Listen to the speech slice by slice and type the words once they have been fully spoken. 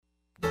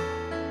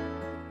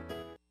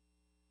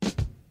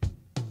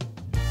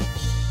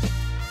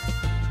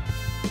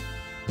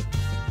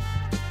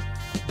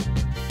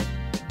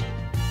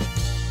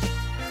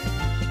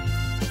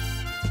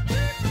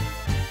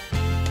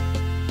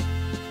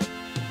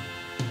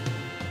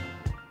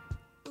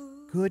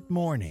Good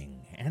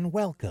morning and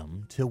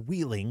welcome to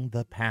Wheeling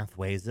the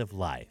Pathways of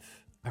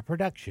Life, a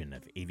production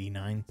of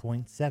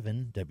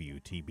 89.7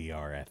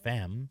 WTBR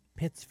FM,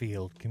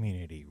 Pittsfield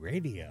Community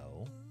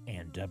Radio,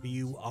 and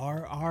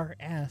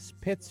WRRS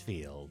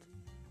Pittsfield,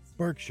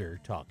 Berkshire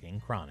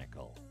Talking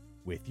Chronicle,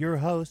 with your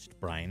host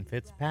Brian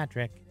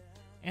Fitzpatrick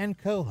and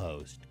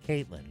co-host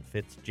Caitlin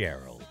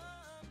Fitzgerald.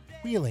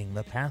 Wheeling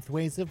the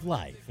Pathways of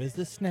Life is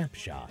a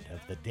snapshot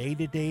of the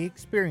day-to-day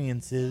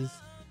experiences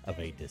of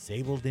a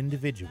disabled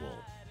individual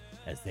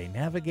as they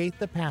navigate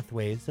the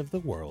pathways of the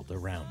world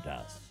around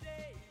us.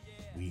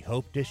 We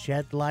hope to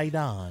shed light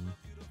on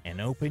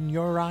and open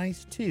your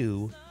eyes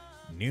to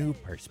new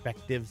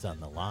perspectives on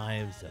the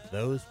lives of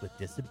those with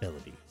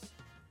disabilities.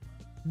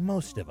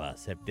 Most of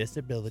us have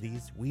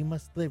disabilities we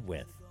must live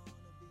with,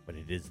 but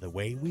it is the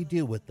way we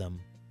deal with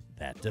them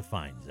that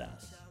defines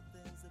us.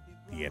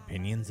 The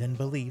opinions and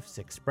beliefs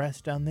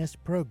expressed on this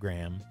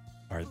program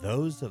are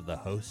those of the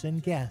hosts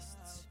and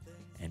guests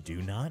and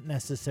do not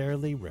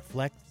necessarily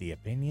reflect the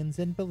opinions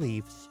and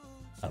beliefs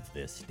of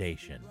this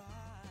station.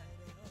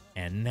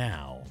 And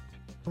now,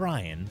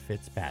 Brian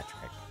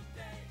Fitzpatrick.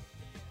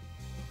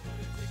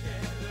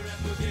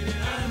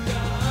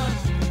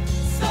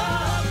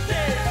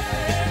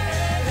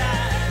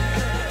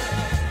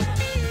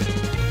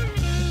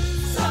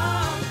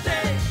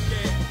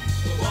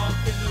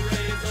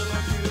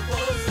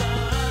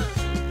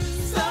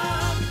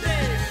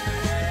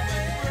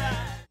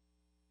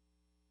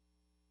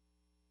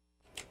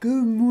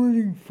 Good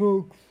morning,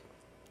 folks.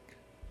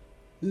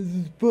 This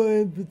is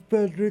Brian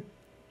Fitzpatrick,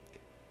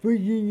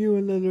 bringing you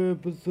another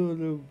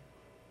episode of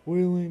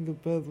Wheeling the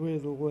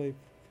Pathways of Life.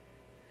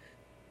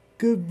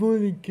 Good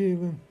morning,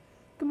 Caitlin.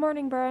 Good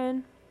morning,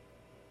 Brian.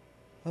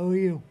 How are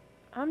you?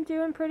 I'm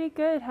doing pretty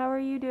good. How are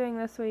you doing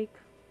this week?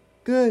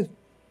 Good.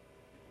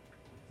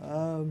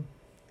 So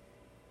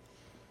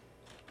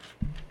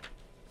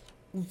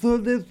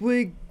this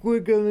week we're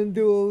gonna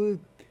do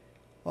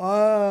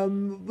a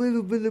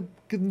little bit of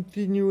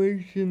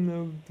continuation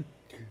of the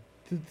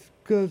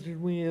discussion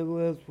we had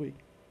last week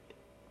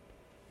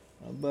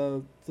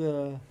about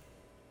the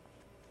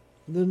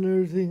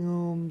nursing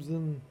homes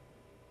and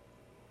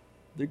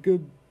the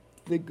good,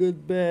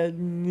 bad,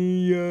 and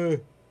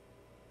the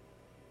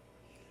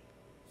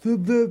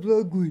sometimes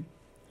ugly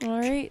All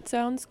right,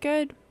 sounds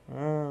good.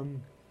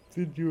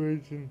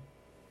 situation.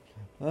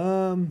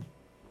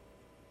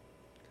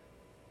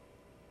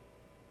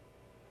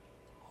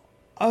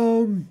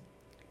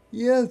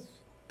 Yes.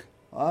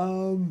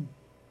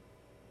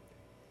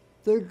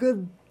 They're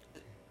good.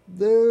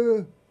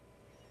 The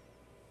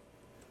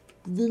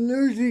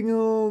nursing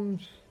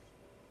homes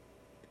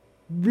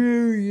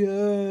vary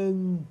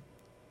on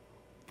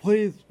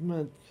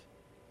placements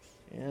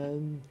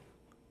and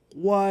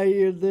why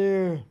you're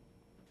there,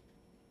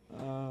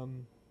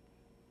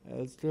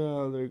 as to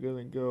how they're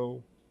gonna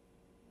go.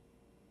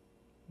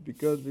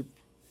 Because if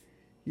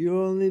you're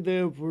only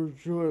there for a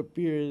short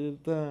period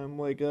of time,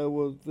 like I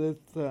was this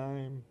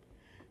time,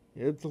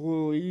 it's a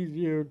little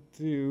easier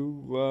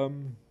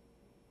to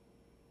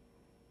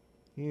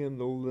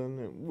handle than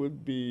it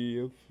would be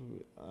if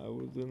I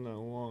was in that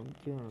long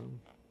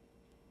term.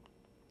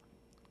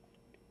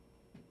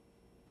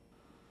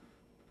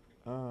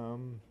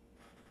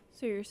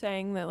 So you're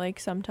saying that like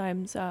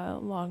sometimes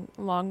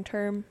long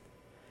term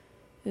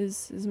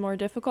is more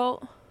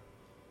difficult?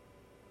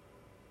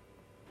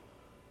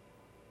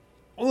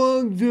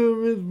 Long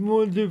term is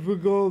more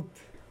difficult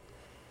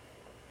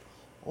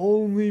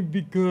only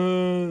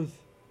because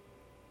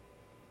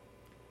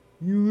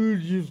you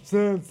lose your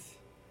sense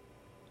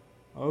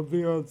of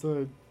the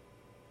outside.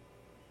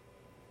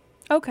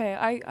 Okay,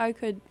 I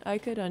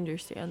could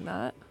understand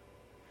that.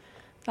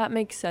 That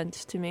makes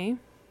sense to me.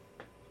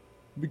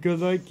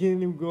 Because I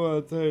can't even go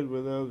outside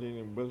without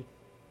anybody.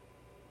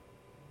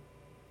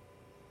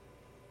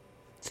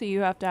 So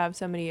you have to have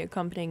somebody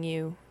accompanying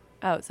you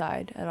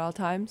outside at all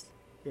times?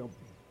 Yep.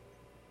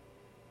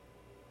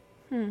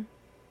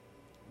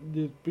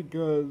 Just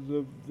because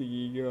of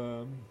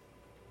the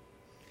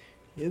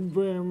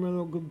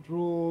environmental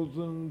controls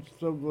and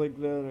stuff like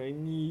that, I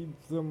need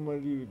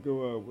somebody to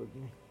go out with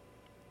me.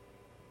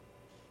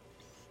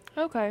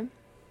 Okay.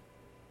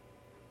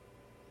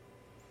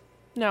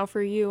 Now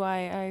for you,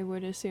 I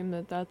would assume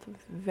that that's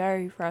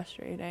very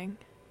frustrating.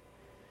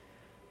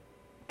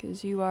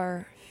 Because you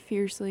are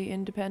fiercely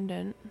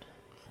independent.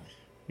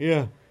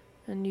 Yeah.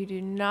 And you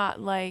do not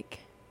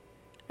like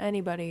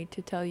anybody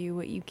to tell you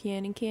what you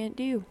can and can't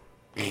do.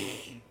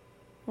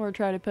 Or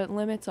try to put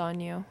limits on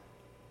you.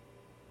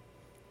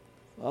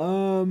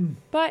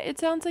 But it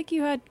sounds like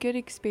you had good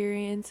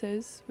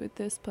experiences with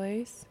this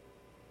place.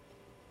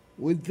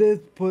 With this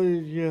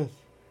place, yes.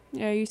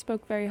 Yeah, you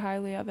spoke very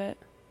highly of it.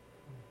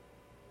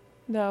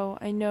 Though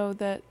I know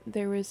that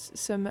there was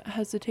some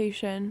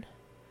hesitation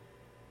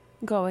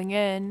going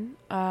in,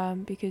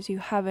 because you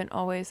haven't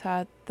always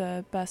had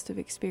the best of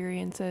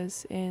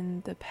experiences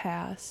in the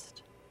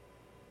past.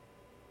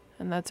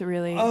 And that's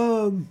really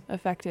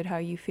affected how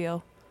you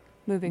feel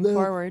moving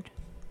forward.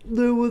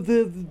 There was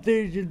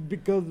hesitation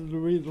because of the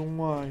reason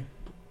why.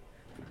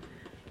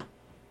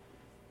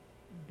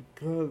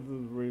 because of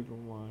the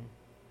reason why.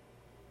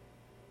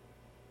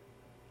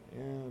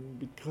 And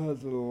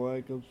because of the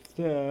lack of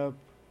staff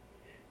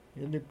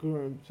in the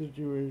current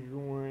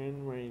situation we're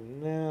in right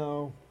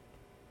now,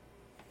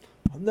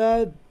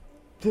 not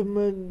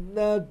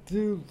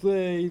to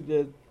say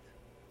that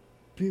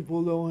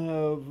people don't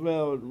have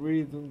valid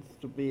reasons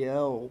to be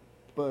out,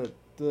 but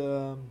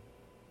the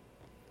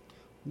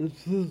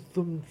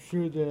system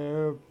should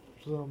have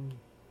some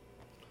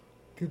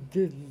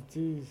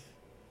contingencies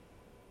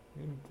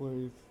in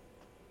place.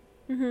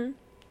 Mm-hmm.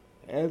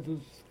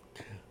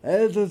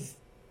 As a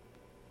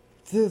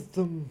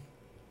system,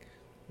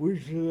 we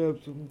should have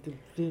some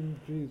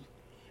contingencies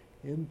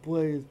in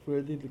place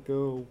ready to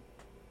go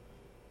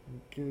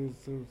in case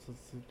there's a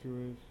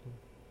situation.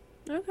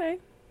 Okay.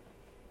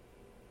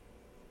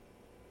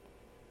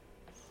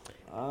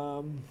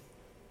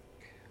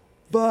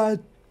 But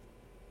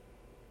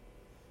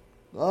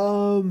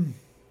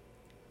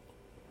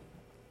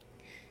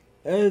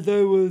as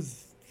I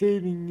was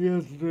stating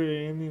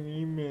yesterday in an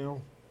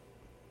email,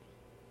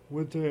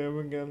 which I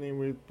haven't got any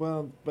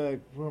response back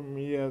from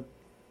yet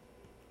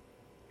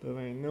that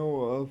I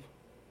know of.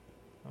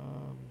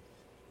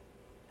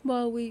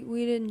 Well,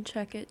 we didn't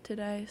check it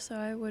today, so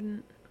I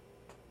wouldn't,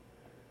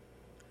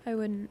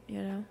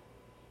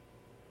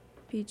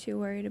 be too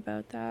worried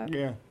about that.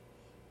 Yeah.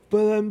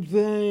 But I'm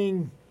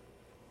saying,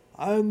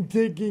 I'm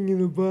taking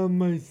it upon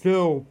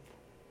myself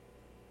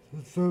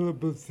to set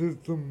up a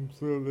system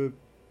so that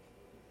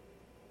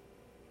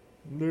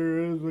there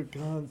is a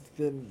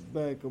constant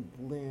backup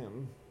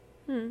plan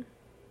in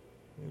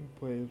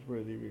place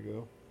ready to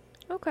go.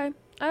 Okay.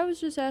 I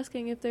was just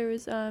asking if there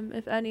was,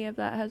 if any of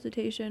that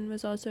hesitation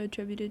was also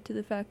attributed to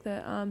the fact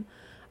that,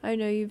 I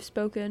know you've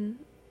spoken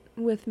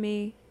with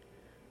me,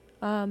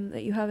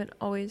 that you haven't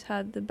always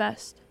had the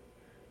best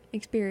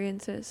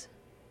experiences.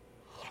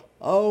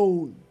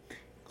 Oh,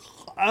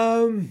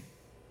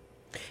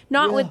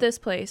 Not Yeah. with this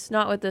place.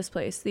 Not with this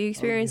place. The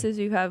experiences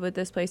you've had with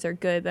this place are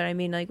good, but I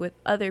mean, like, with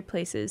other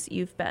places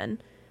you've been,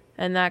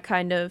 and that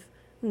kind of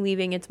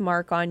leaving its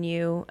mark on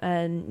you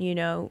and,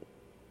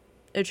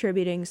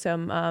 attributing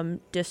some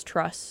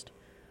distrust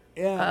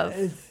yeah,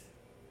 of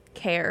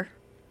care.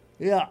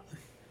 yeah.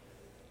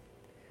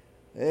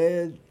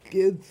 It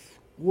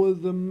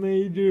was a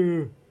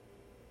major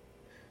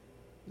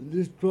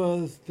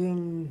distrust,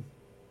 and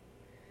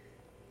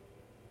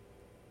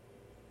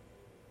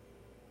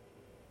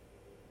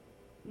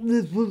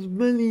this was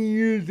many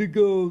years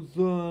ago,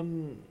 so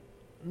I'm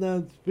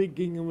not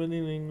speaking of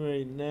anything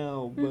right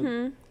now, but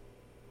Mm-hmm.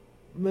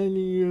 many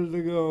years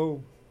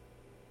ago,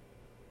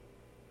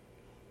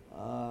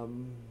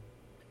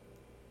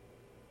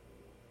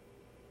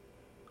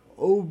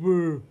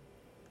 over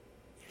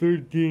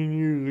 13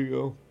 years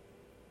ago.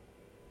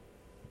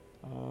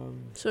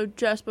 So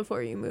just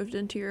before you moved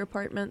into your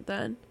apartment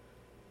then?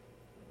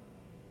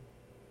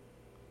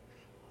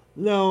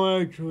 No,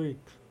 actually,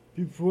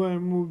 before I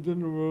moved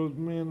into Rose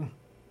Manor,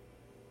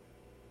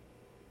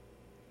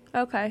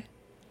 Okay.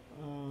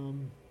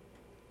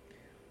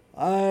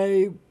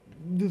 I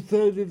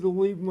decided to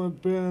leave my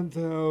parents'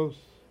 house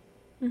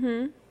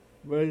Mm-hmm.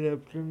 right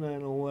after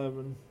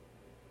 9/11.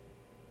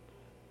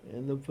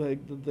 And the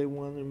fact that they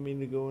wanted me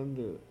to go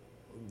into,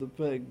 the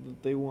fact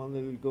that they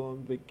wanted to go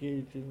on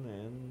vacation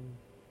and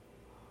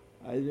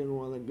I didn't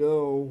want to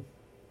go.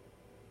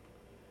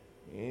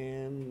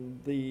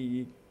 And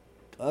the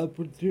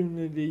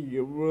opportunity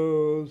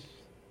arose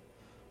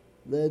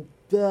that,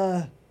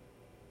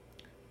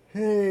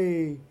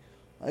 hey,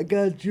 I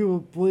got you a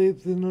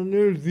place in a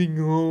nursing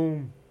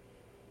home.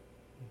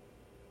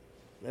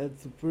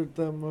 That's the first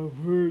time I've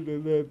heard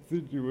of that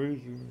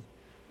situation.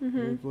 Mm-hmm.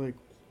 It's like,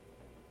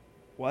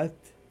 what?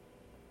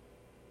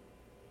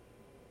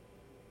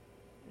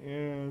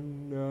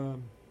 And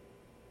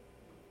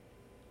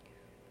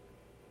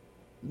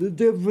the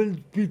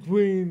difference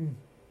between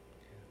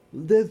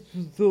this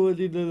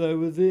facility that I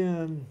was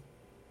in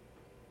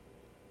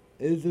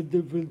is the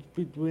difference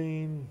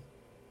between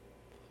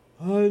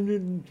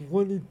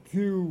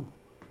 122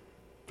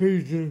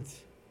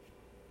 patients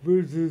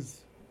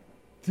versus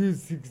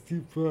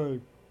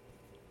 265.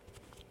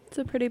 It's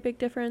a pretty big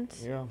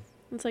difference. Yeah.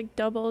 It's like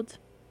doubled.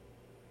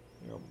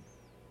 Yep.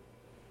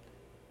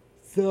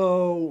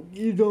 So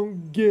you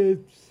don't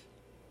get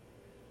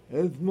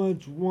as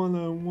much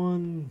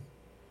one-on-one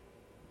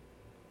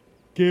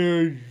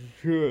care as you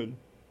should.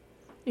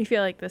 You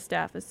feel like the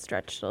staff is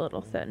stretched a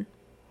little thin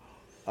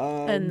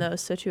in those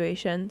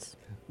situations.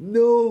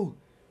 No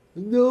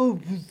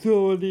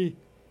facility,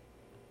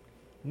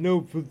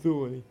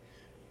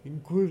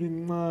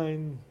 including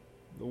mine,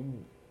 the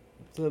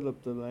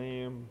setup that I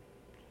am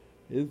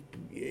is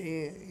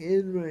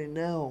in right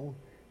now,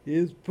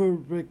 is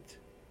perfect.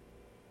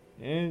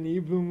 And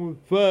even with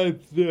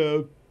 5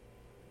 staff,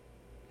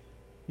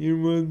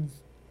 even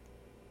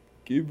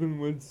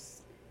with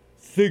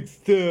 6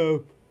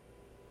 staff,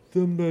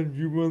 sometimes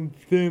you run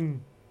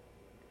thin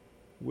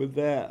with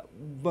that.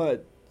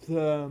 But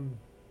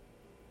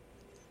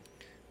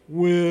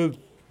with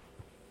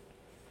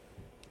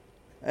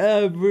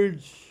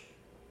average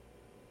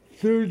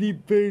 30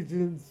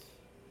 patients,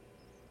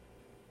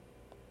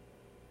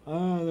 I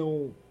don't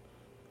know,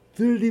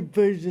 30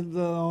 patients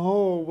on a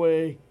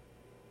hallway,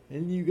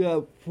 and you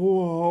got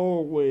 4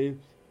 hallways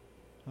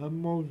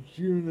on most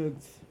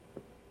units.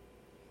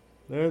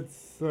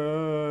 That's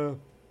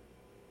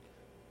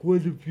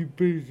quite a few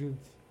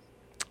patients.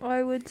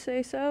 I would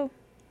say so.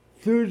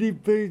 30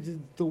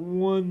 patients to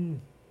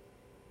 1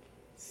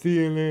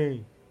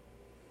 CNA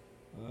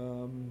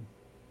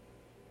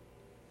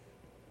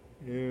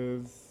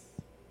is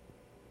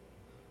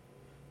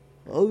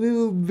a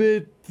little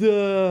bit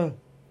too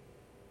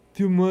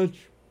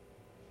much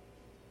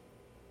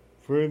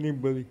for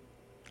anybody.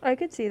 I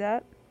could see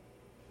that.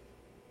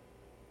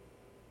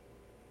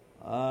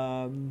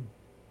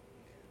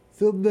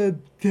 Sometimes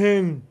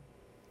 10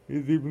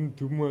 is even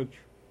too much.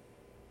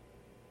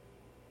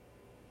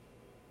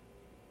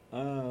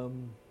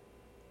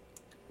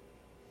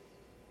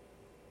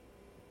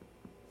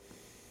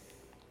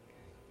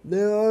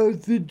 There are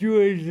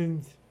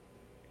situations,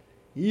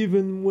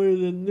 even where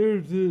the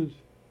nurses,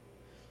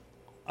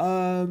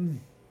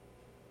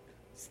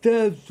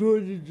 staff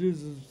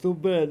shortages are so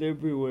bad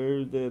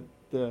everywhere that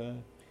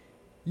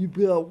you've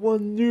got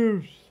one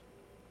nurse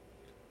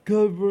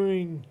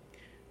covering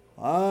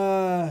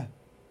 3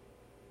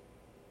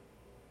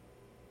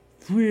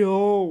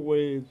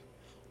 hallways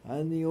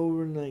on the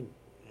overnight.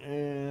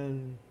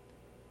 And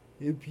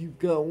if you've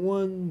got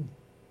one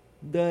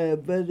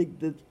diabetic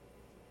that's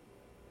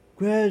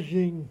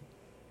crashing,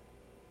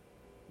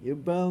 you're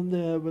bound to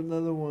have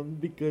another one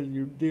because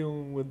you're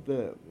dealing with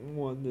that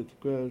one that's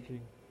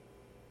crashing.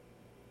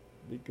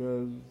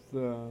 Because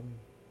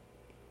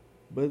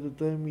by the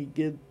time you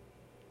get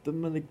the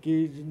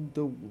medication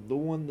to the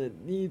one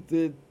that needs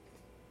it,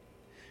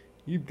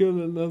 you've got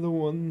another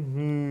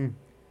one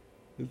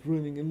that's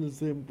running into the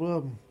same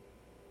problem.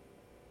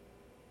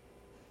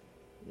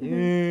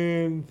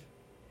 And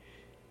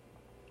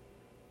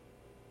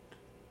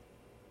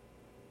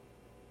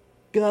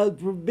God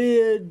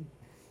forbid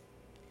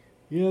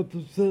you have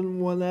to send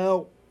one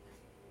out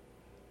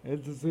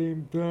at the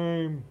same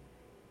time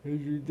as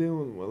you're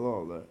dealing with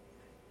all that.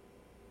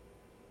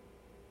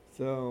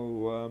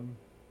 So,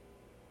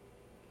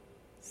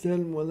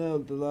 send one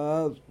out to the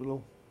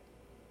hospital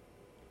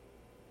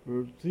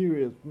for a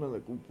serious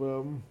medical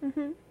problem.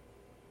 Mm-hmm.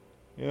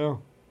 Yeah.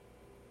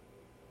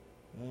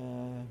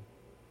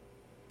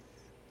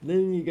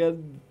 Then you got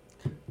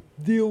to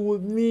deal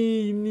with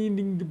me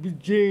needing to be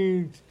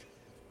changed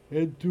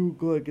at 2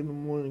 o'clock in the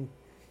morning.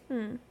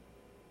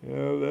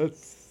 Yeah,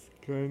 that's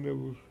kind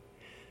of,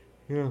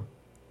 yeah.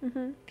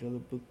 Gotta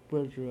put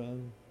pressure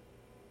on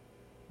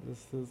the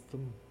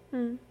system.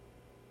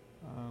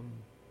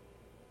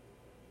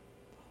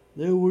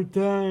 There were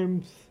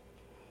times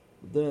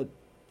that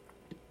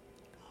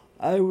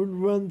I would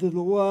run to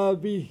the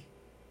lobby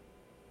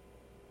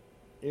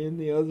in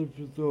the other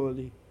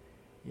facility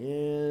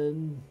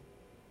and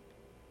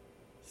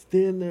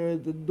stand there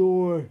at the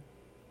door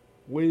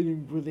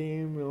waiting for the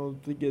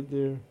ambulance to get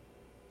there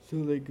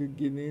so they could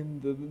get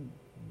into the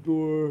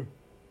door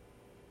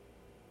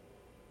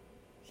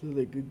so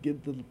they could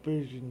get to the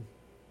patient.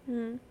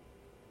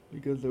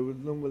 Because there was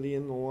nobody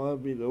in the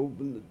lobby to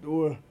open the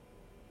door.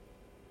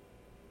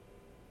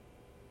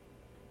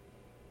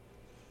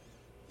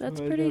 That's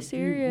so pretty I'd have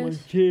serious. To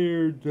use my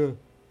chair to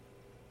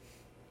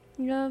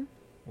Yeah.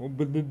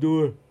 open the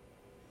door.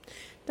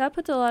 That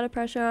puts a lot of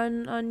pressure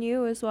on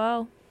you as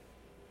well.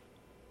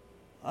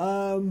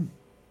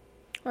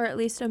 Or at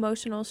least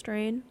emotional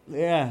strain.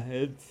 Yeah,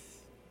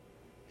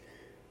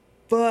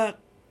 but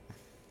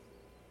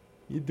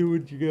you do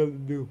what you gotta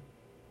do.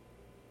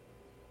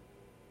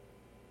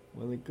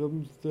 When it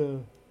comes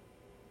to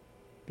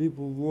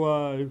people's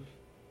lives,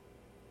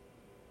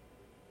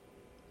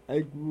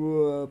 I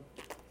grew up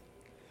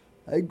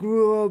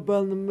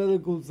on the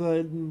medical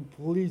side and the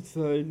police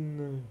side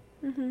and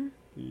the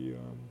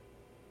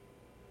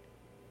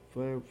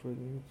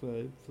firefighting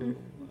side. So I mean.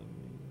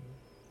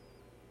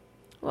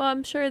 Well,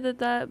 I'm sure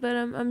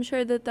I'm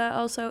sure that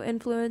also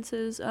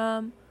influences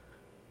a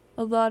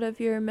lot of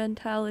your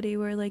mentality.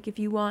 Where like if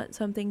you want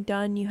something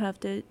done, you have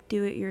to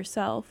do it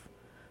yourself.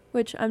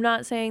 Which I'm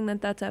not saying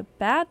that that's a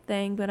bad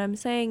thing, but I'm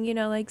saying,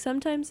 like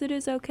sometimes it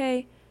is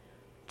okay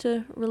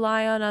to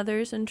rely on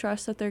others and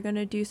trust that they're going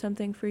to do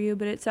something for you.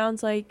 But it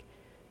sounds like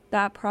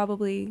that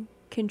probably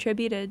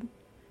contributed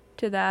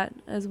to that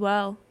as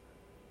well.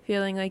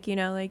 Feeling like,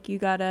 like you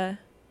gotta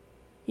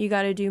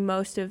do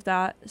most of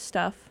that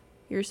stuff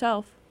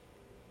yourself.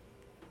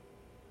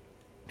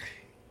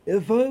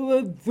 If I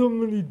let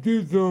somebody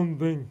do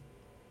something,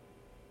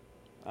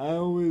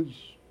 and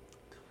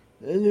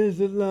this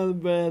is not a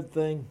bad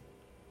thing,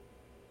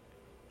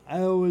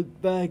 I always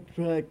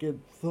backtrack it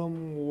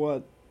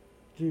somewhat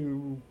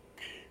to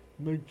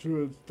make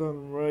sure it's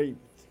done right.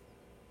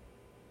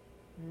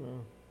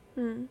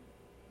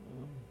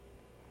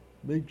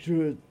 Make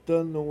sure it's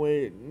done the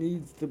way it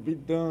needs to be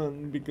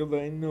done because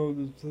I know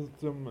the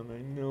system and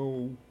I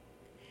know,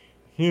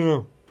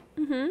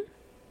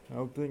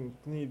 how things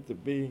need to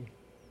be.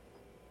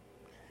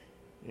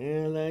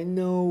 And I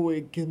know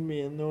it can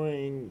be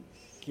annoying,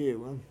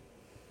 Caitlin,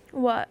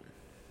 What?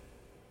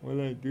 when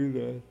I do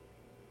that.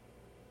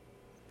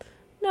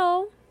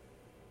 No.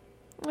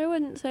 I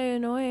wouldn't say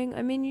annoying.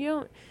 I mean, you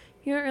don't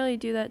really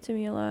do that to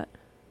me a lot.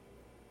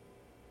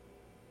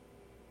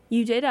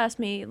 You did ask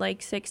me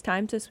like 6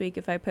 times this week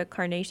if I put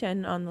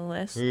Carnation on the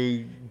list.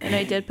 And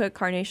I did put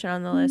Carnation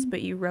on the list,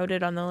 but you wrote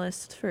it on the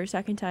list for a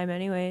second time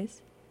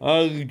anyways.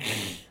 Okay.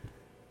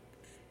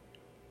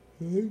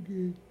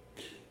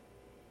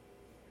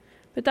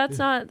 But that's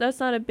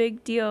not a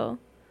big deal.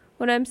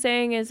 What I'm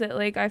saying is that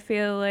like I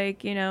feel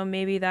like, you know,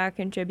 maybe that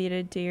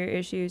contributed to your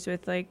issues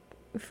with like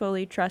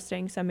fully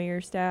trusting some of your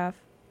staff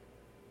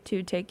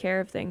to take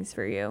care of things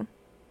for you.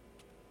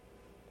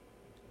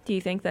 Do you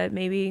think that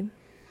maybe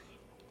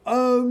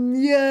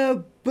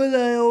Yeah, but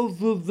I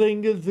also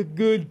think it's a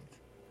good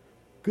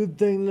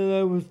thing that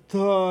I was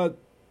taught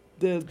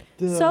that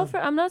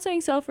I'm not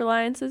saying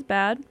self-reliance is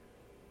bad.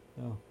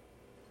 No.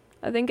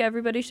 I think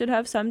everybody should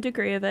have some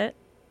degree of it.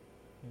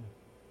 Yeah.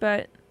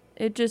 But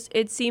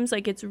it seems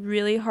like it's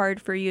really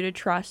hard for you to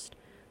trust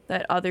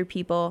that other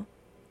people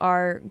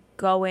are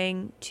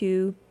going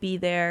to be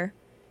there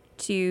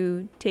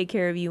to take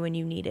care of you when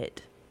you need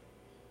it.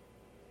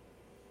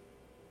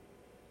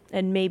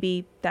 And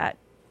maybe that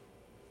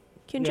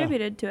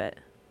contributed to it.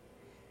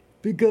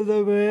 because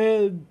I've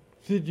had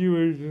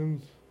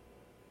situations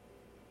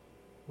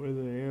where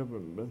they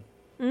haven't been.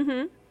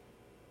 Mm-hmm.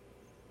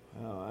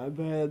 I've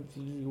had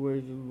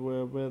situations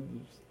where I've had to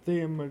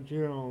stay in my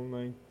chair all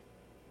night.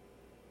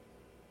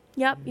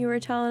 Yep, you were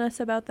telling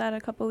us about that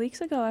a couple weeks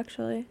ago,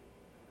 actually.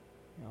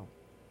 Yeah.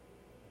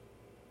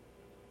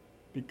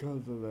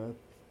 Because of that.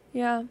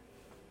 Yeah.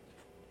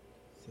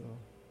 So.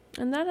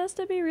 And that has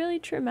to be really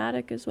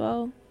traumatic as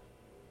well.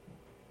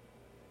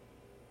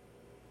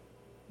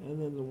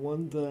 And then the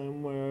one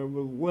time where I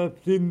was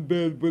left in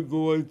bed with the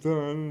lights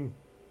on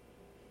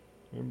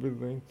and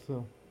everything,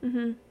 so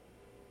Mm-hmm.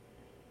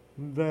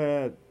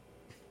 that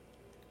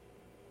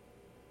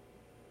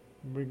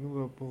brings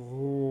up a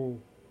whole.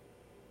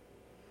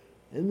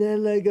 And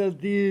then I got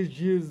the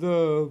issues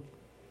of,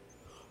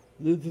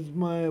 this is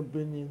my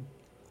opinion,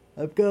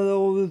 I've got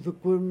all this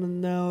equipment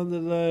now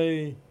that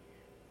I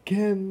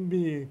can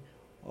be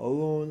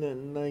alone at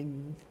night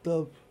and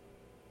stuff.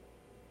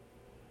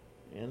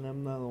 And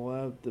I'm not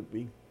allowed to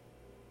be.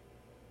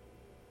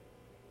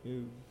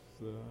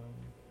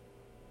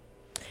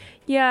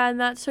 Yeah, and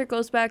that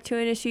circles back to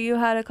an issue you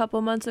had a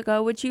couple months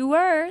ago, which you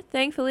were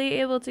thankfully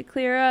able to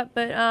clear up.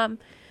 But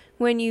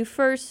when you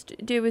first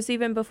did, was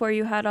even before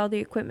you had all the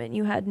equipment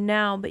you had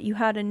now, but you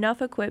had enough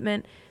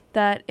equipment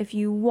that if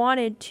you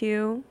wanted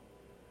to,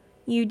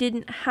 you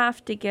didn't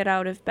have to get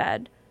out of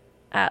bed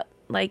at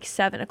like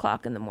 7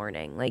 o'clock in the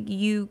morning. Like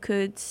you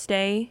could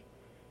stay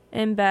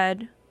in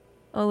bed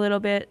a little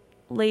bit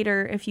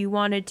later if you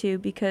wanted to,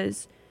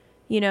 because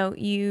you know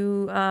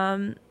you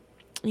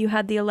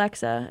had the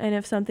Alexa, and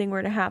if something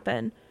were to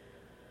happen,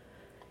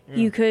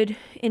 you could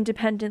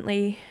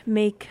independently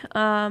make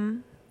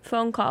phone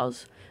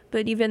calls.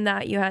 But even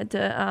that, you had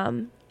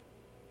to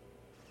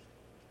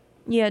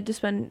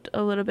spend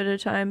a little bit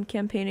of time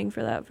campaigning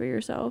for that for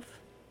yourself.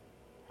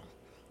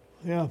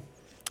 Yeah.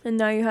 And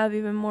now you have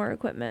even more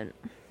equipment.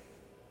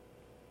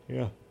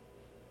 Yeah.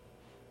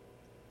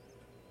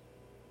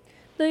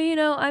 So, you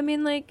know, I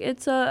mean, like,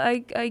 it's I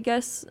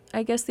guess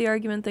the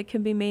argument that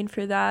can be made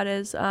for that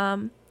is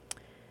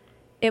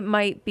it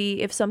might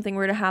be, if something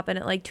were to happen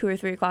at like 2 or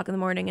 3 o'clock in the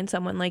morning and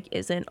someone like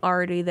isn't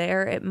already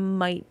there, it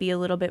might be a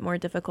little bit more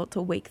difficult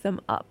to wake them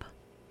up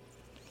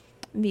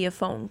via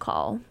phone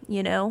call,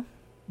 you know?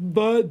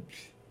 But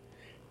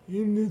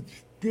in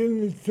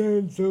the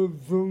sense of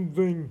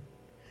something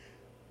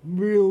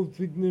real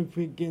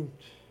significant,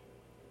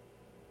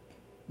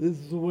 this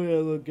is the way I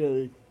look at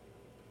it.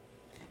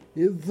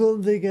 If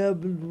something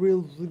happens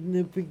real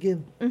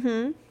significant,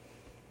 Mm-hmm.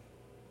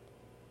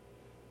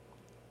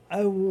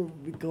 I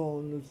won't be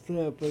calling the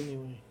staff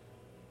anyway.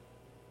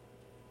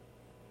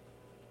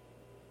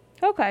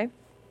 Okay.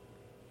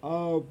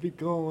 I'll be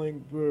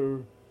calling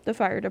for... The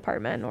fire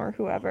department or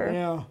whoever.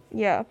 Yeah.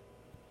 Yeah.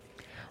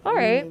 All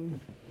right.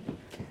 And,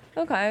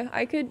 Okay.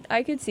 I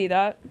could see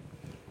that.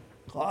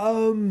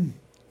 am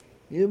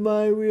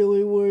I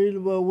really worried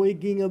about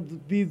waking up the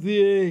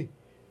PCA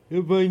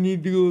if I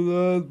need to go to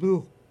the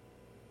hospital?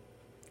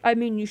 I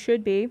mean, you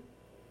should be.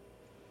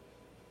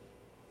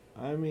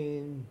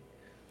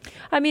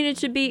 I mean, it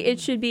should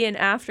be an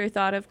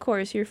afterthought, of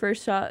course. Your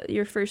first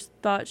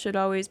thought should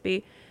always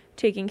be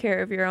taking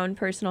care of your own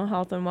personal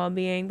health and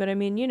well-being. But I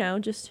mean, you know,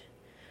 just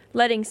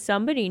letting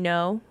somebody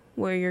know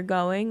where you're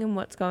going and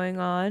what's going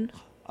on.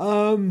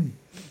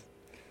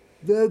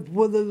 that's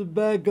one of the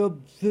backup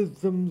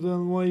systems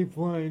on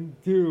Lifeline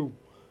too.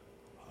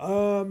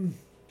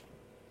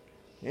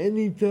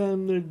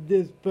 Anytime they're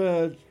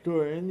dispatched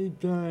or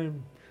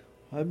anytime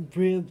I'm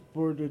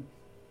transported.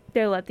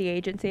 They'll let the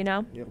agency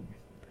know. Yep.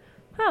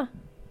 Huh.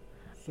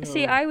 So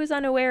See, I was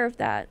unaware of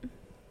that.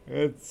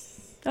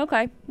 it's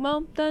Okay.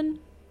 Well, then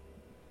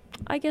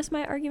I guess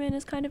my argument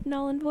is kind of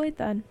null and void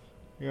then.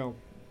 yeah.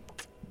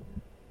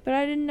 But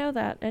I didn't know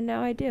that, and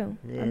now I do.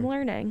 Yeah. I'm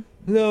learning.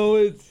 No,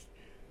 I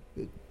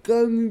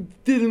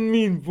didn't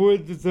mean for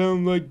it to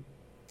sound like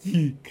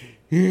you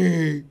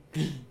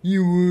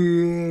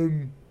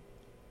were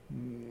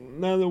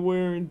not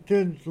aware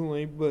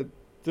intentionally, but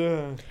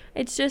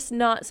It's just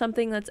not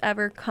something that's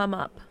ever come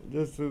up.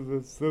 this is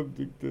a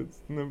subject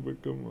that's never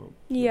come up.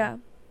 Yeah.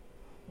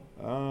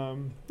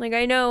 Like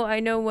I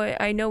know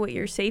what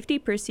your safety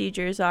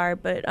procedures are,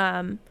 but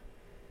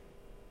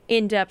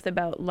in depth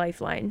about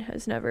Lifeline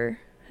has never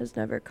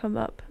come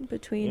up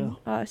between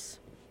us.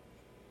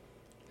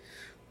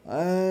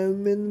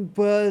 I'm in the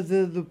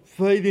process of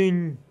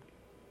fighting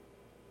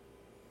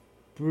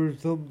for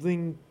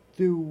something to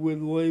do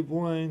with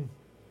Lifeline.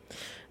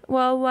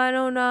 Well, why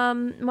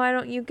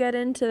don't you get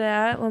into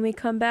that when we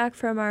come back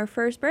from our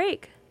first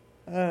break?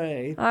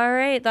 Alright. All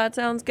right, that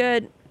sounds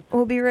good.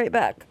 We'll be right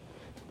back.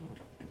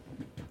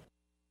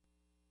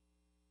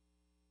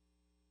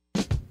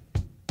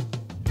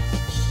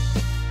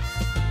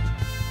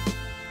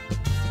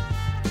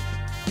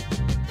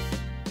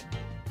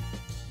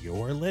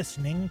 You're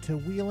listening to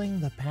Wheeling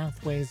the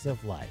Pathways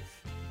of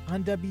Life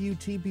on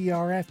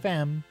WTBR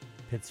FM,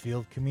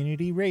 Pittsfield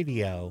Community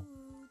Radio,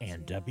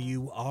 and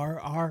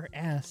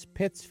WRRS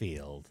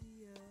Pittsfield,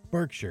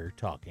 Berkshire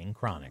Talking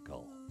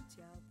Chronicle.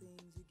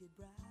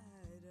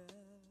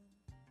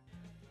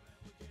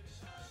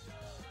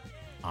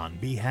 On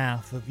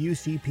behalf of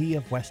UCP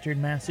of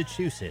Western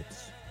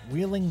Massachusetts,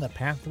 Wheeling the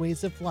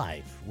Pathways of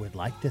Life would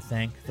like to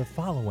thank the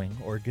following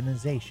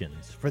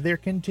organizations for their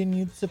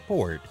continued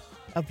support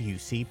of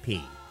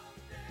UCP: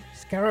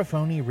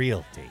 Scarafoni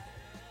Realty,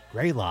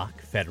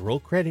 Greylock Federal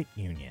Credit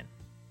Union,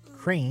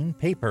 Crane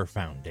Paper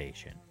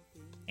Foundation,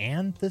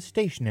 and the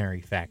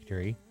Stationery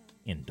Factory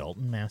in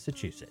Dalton,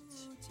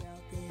 Massachusetts.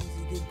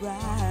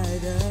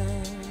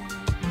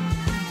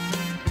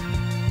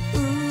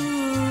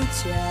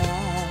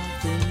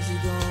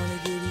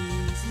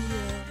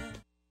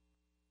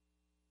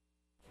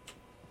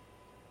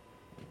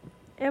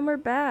 And we're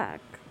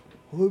back.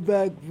 We're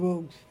back,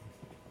 folks.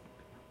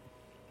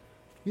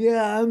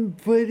 Yeah, I'm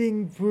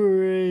fighting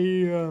for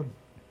a,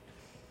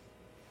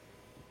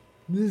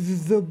 this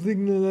is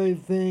something that I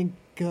think,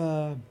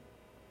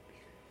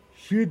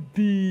 should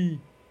be,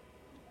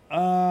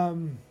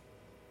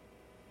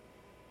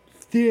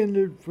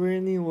 standard for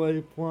any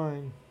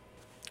Lifeline.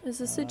 Is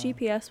this a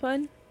GPS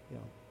one? Yeah.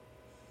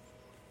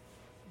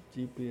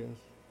 GPS.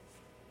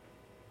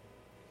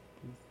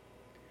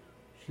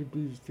 Should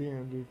be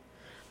standard.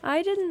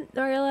 I didn't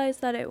realize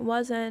that it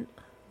wasn't.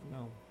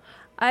 No.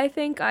 I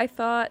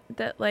thought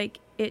that, like,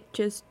 it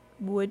just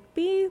would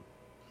be.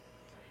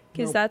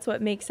 Because Nope. that's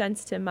what makes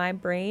sense to my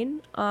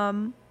brain.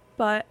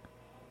 But.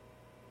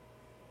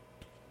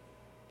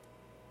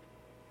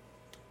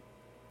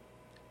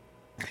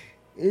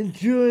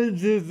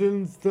 Insurances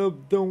and stuff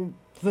don't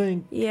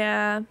think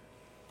Yeah.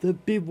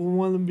 that people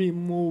want to be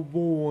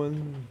mobile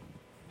and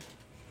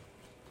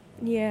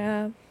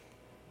Yeah.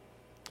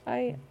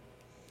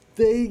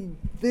 they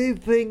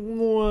think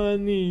more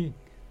on the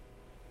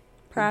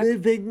they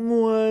think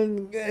more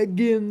on,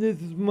 again,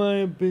 this is my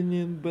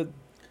opinion, but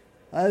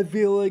I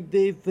feel like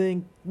they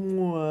think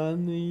more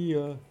on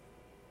the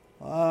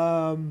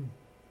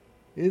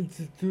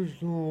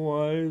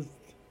institutionalized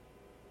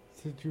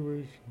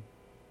situation.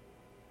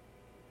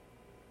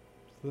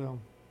 So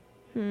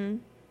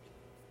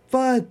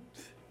but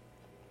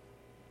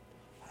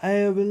I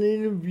have an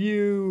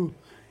interview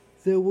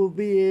that will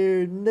be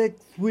aired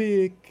next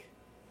week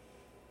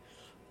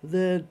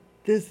that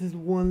this is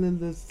one of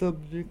the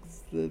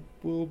subjects that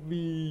will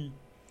be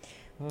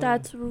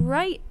That's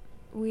right.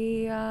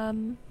 We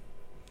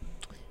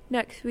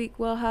next week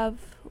we'll have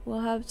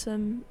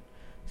some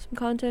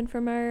content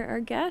from our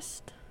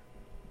guest.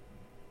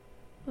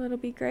 That'll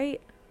be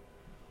great.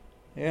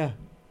 yeah.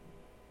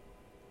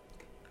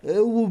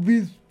 It will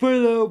be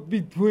spread out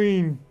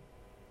between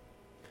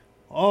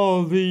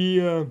all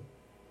the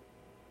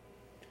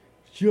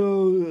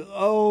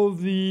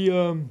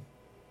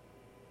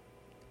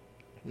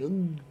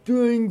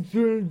during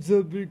certain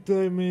subjects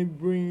I may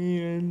bring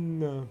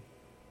in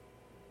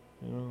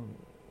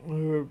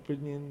her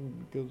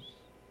opinion, because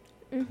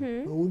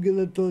we're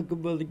gonna talk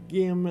about a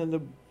gamut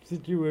of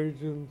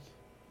situations.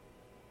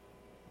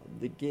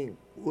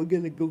 We're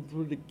gonna go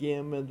through the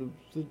gamut of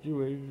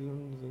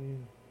situations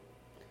and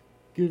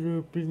get her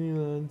opinion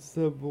on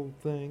several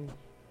things.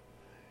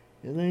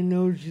 And I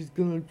know she's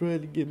gonna try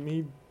to get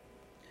me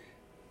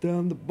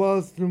down to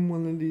Boston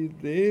one of these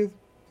days.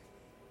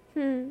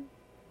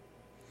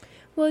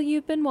 Well,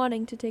 you've been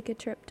wanting to take a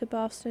trip to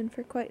Boston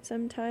for quite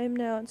some time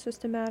now. It's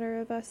just a matter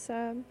of us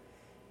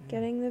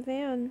getting the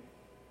van.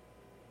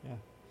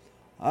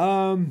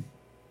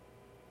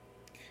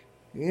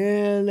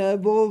 And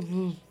I've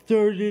also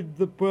started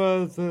the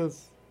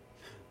process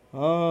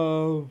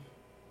of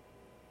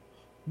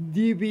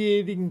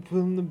deviating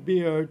from the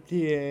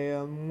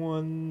BRTA on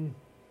one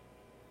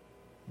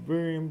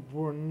very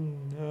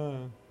important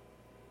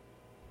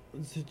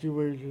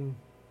situation.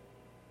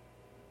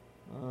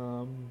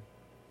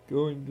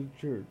 Going to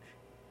church.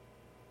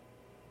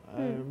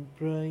 I'm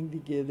trying to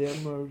get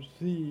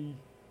MRC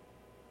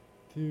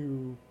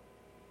to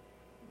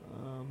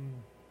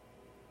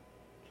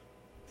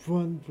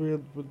fund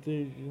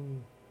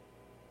transportation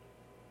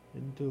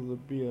until the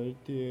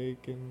BRTA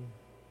can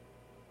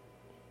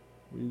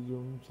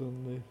resume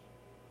Sundays.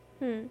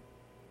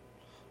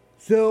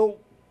 So,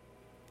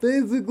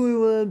 basically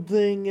what I'm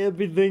saying,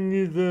 everything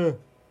is a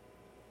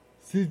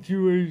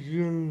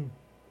situation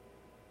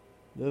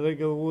that I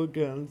can look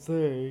at and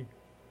say,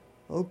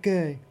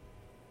 okay,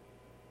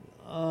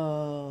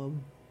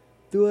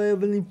 do I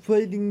have any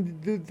fighting to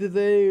do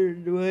today, or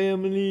do I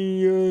have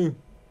any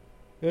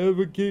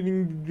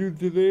advocating to do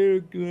today,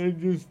 or can I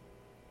just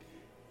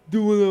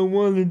do what I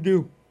want to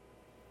do?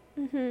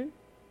 You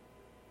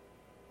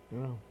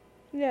know?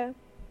 Yeah.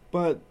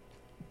 But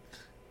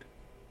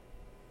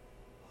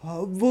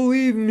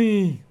believe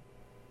me,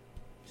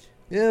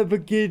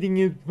 advocating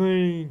is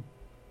my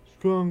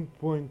strong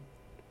point.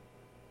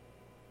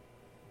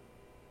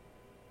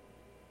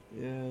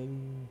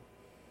 And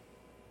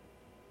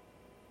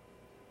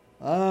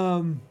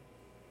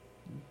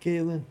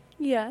Caitlin,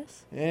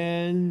 Yes.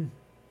 and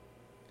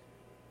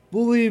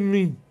believe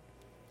me,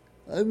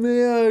 I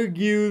may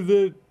argue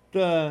that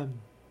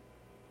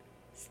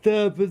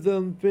staff is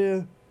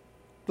unfair,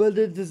 but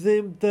at the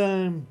same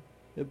time,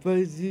 if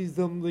I see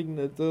something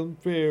that's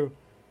unfair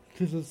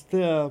to the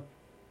staff,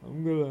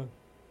 I'm gonna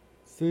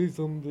say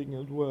something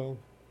as well.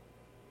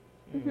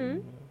 And,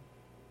 you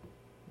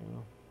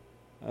know,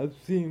 I've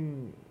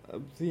seen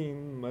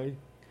my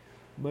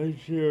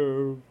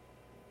share of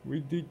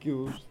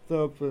ridiculous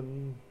stuff,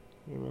 and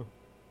you know,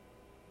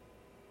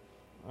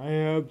 I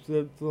have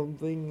said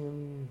something,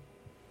 and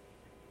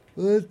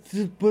let's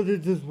just put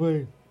it this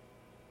way: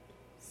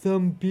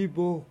 some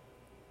people,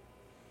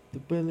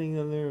 depending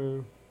on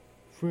their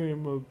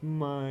frame of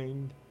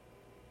mind,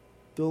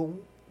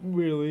 don't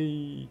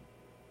really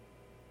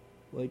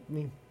like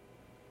me.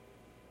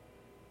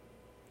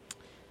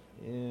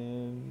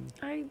 And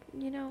I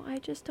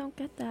just don't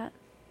get that.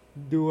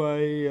 do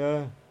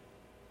I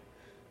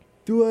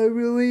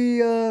really,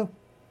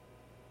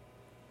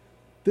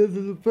 does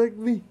it affect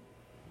me?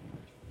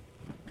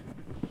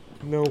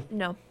 No.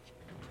 No.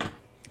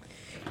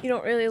 You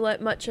don't really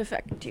let much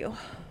affect you.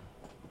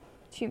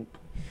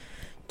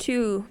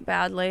 Too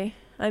badly.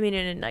 I mean,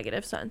 in a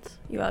negative sense.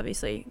 You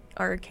obviously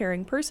are a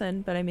caring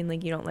person, but I mean,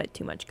 like, you don't let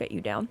too much get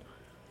you down.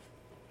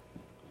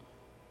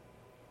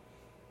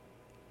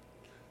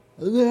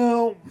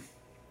 Now,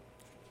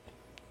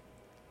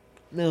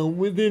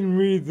 within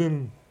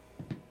reason,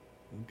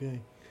 okay,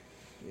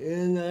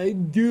 and I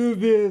do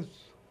this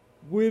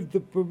with the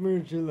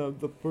permission of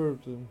the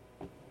person.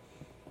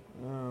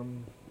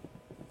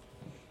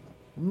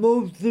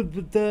 Most of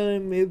the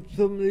time, if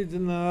somebody's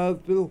in the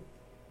hospital,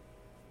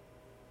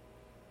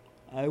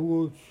 I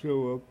will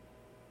show up.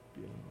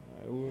 You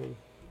know,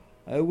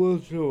 I will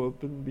show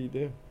up and be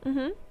there.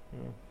 Yeah.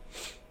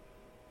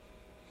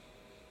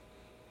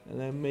 And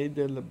I made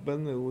that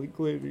abundantly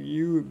clear to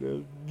you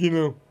that, you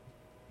know,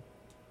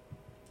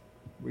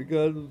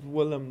 regardless of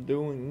what I'm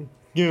doing,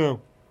 you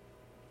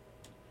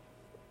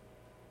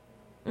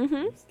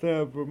know,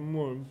 staff are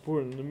more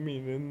important to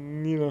me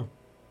than, you know,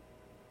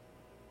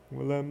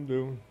 what I'm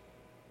doing.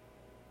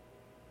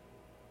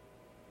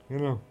 You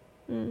know.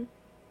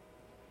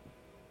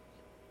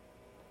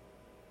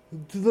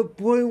 To the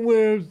point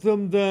where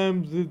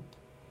sometimes it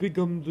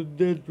becomes a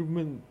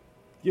detriment,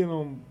 you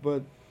know,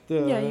 but...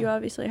 yeah, you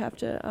obviously have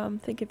to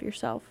think of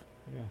yourself.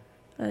 Yeah.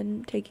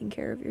 And taking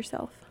care of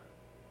yourself.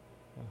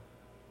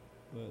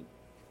 But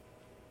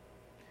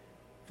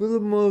for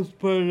the most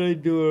part, I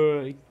do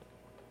alright.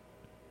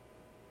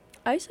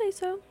 I say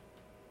so.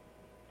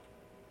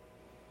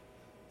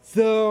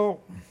 So,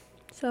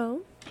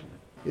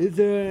 is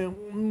there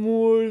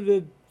more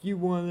that you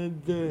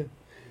wanted to...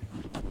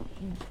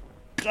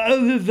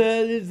 Other than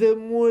that, is there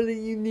more that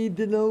you need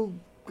to know,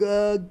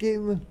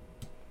 Caitlin?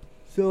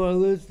 So our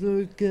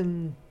listeners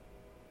can...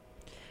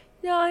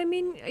 No, I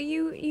mean,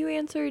 you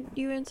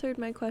answered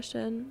my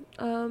question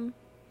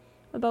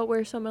about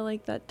where some of,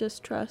 like, that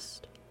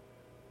distrust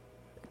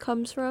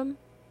comes from,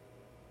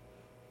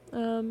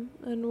 and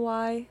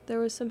why there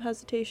was some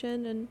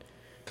hesitation and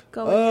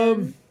going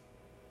in.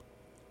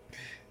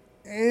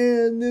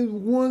 And there's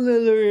one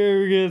other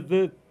area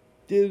that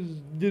the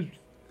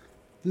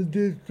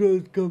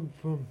distrust comes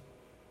from.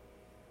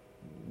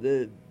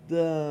 That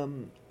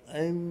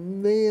I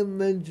may have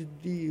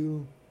mentioned to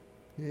you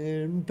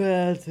in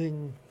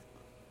passing,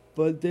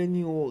 but then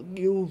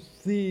you'll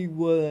see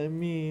what I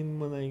mean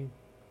when I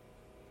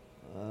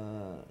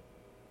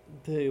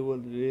tell you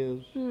what it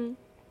is.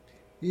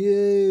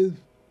 Is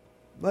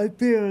my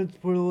parents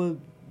were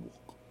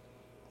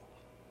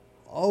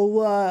a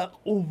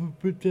lot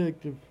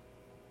overprotective.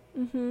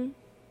 In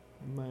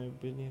my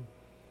opinion,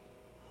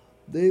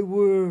 they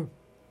were.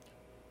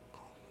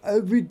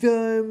 Every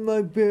time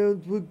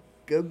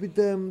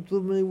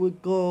somebody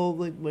would call,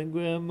 like my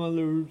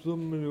grandmother or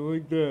somebody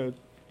like that,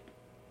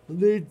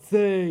 they'd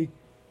say,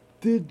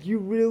 "Did you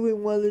really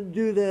want to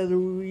do that, or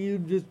were you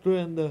just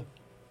trying to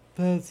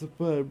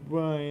pacify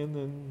Brian?"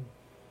 And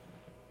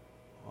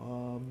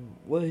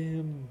let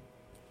him,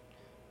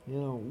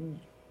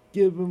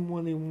 give him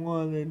what he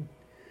wanted?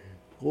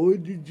 Or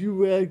did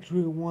you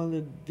actually want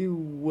to do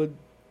what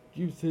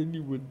you said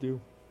you would do?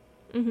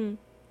 Mhm.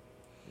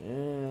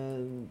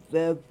 And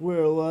that's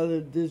where a lot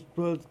of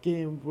distrust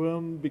came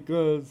from,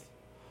 because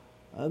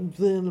I'm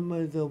saying to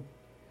myself,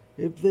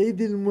 if they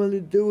didn't want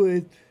to do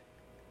it,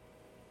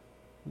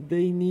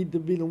 they need to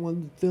be the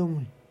one to tell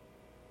me.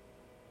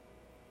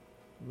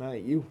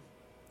 Not you.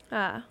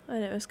 And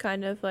it was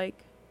kind of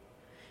like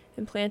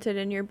implanted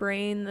in your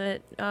brain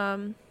that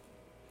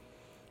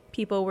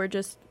people were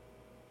just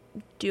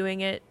doing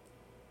it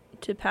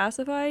to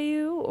pacify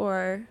you,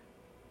 or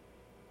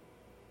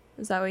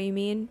is that what you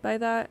mean by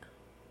that?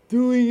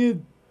 Doing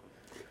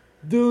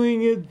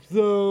it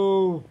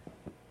so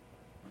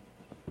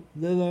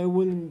that I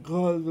wouldn't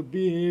cause a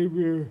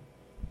behavior,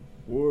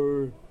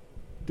 or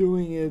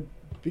doing it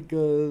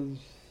because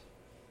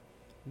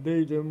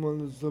they didn't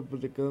want to suffer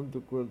the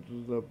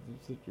consequences of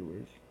the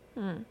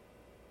situation.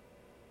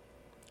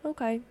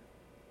 Okay.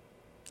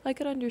 I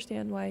could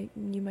understand why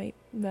you might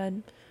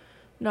then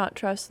not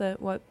trust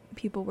that what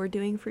people were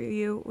doing for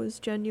you was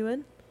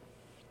genuine.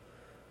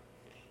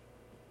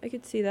 I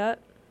could see that.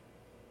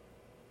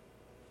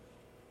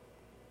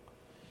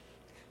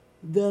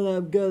 Then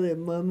I've got in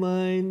my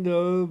mind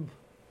of,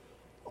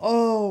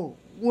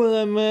 what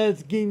I'm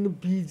asking the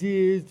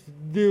PTAs to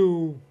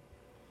do,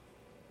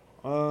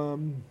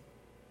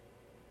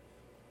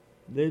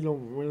 they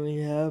don't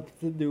really have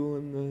to do,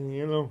 and then,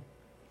 I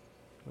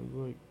was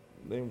like,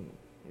 they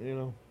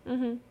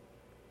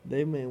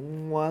may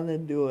want to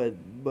do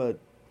it, but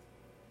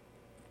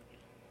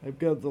I've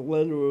got the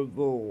letter of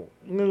the,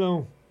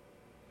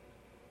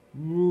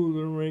 rules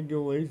and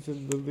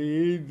regulations of the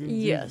agency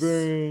Yes.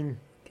 saying,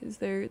 Because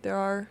there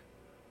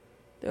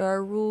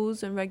are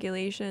rules and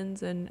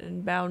regulations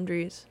and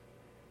boundaries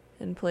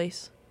in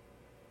place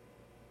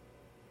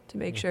to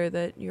make sure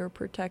that you're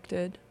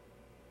protected.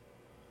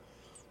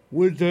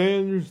 which I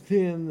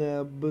understand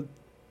that, but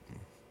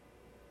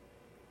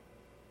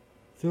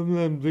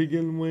sometimes they get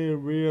in the way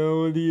of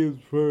reality as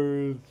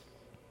far as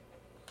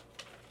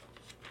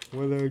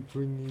what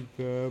actually needs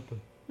to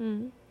happen.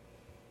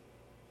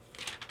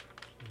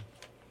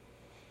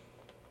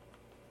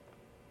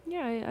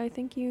 Yeah, I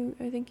think you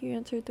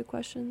answered the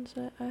questions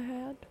that I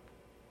had.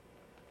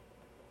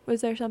 Was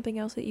there something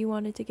else that you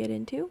wanted to get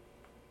into?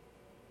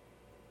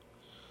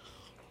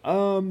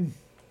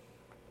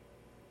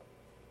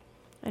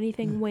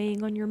 Anything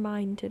weighing on your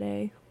mind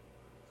today?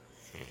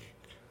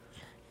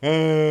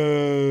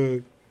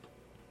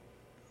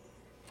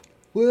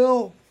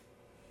 Well,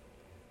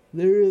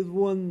 there's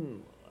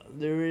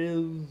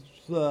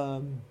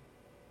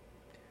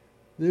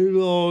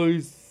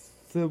always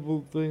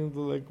several things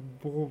that I can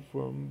pull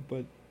from,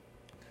 but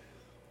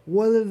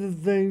one of the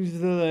things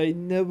that I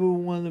never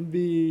want to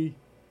be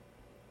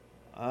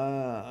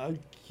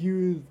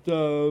accused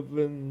of,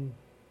 and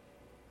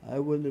I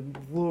would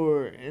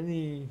implore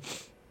any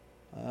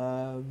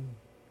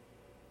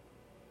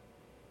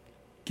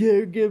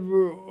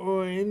caregiver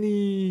or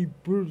any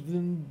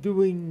person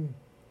doing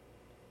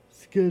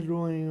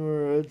scheduling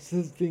or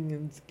assisting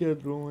in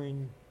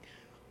scheduling,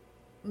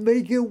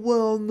 make it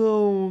well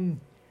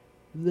known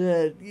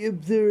that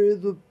if there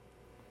is a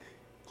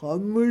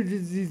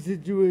emergency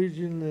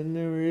situation and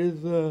there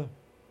is a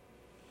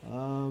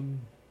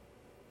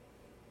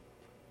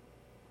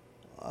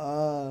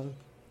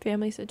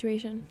Family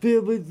situation.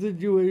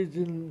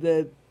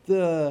 that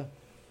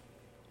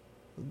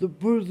the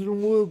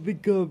person will be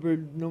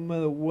covered no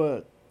matter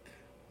what,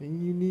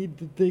 and you need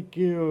to take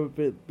care of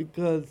it,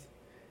 because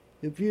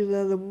if you're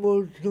not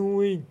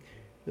emotionally,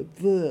 if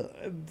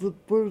the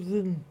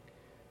person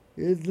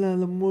is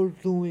not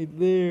emotionally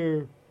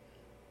there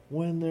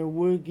when they're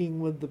working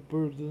with the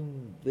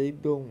person, they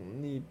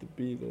don't need to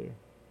be there,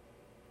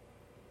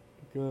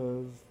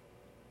 because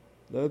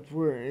that's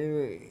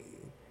where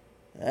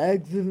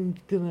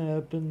accidents can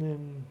happen,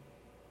 and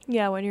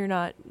Yeah, when you're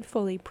not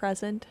fully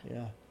present.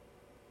 yeah,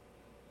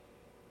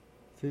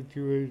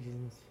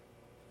 situations.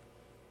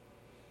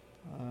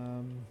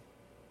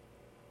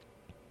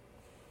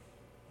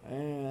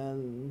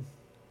 And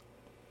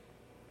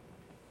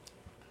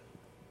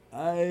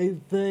I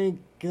think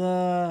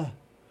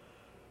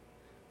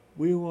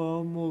we were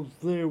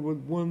almost there with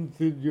one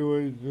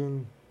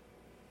situation,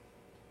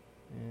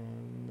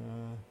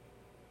 and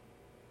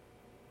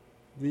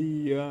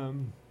the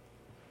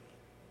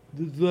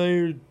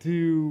desire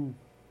to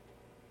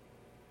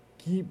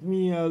keep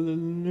me out of the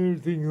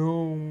nursing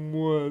home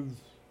was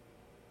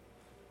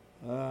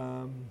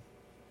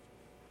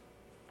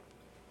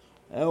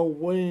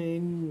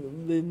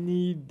outweighing the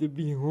need to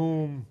be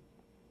home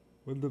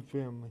with the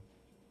family.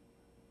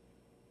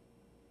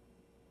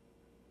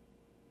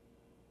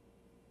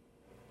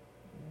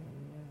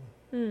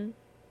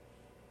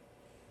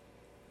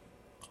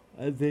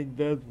 I think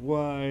that's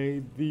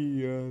why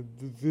the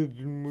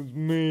decision was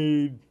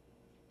made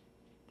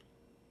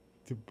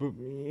to put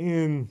me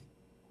in.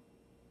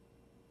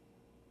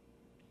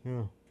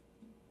 Yeah.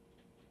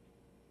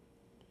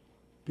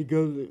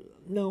 Because,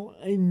 no,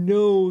 I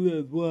know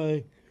that's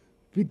why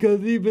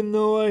Because even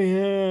though I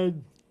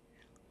had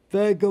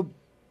backup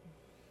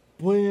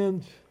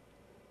plans,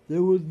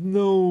 there was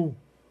no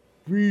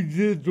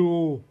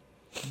residual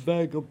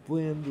backup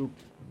plan to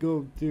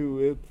go to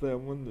if that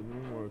one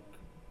didn't work.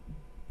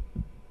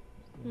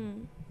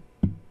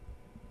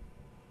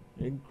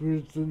 And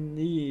Kristen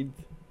needs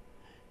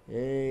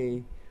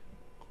a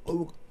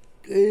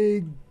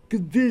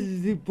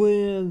contingency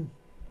plan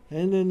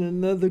and then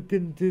another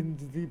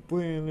contingency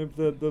plan if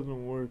that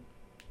doesn't work.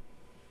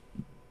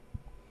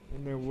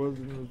 And there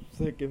wasn't a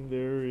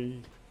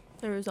secondary.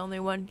 There was only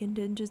one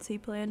contingency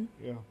plan.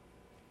 Yeah.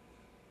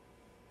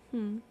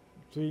 Hmm.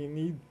 So you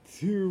need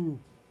two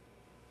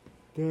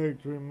to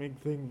actually make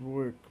things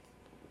work.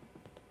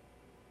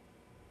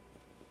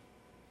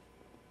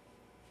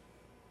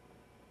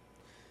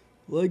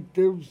 Like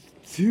there's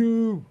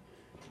two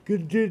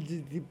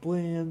contingency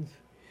plans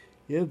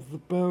if the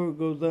power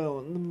goes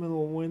out in the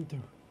middle of winter.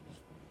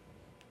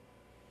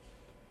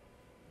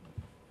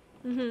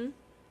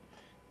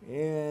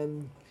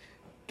 And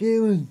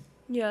Galen,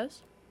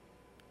 Yes.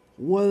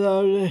 what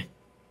are they?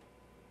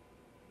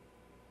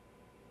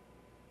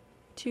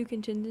 Two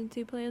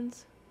contingency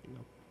plans?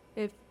 Yep.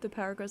 If the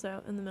power goes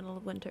out in the middle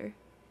of winter.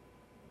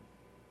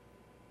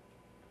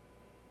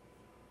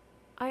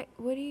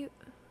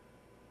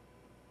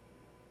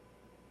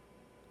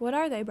 What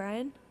are they,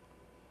 Brian?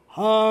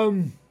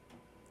 One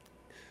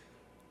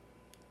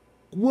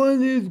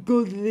is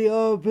go to the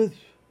office,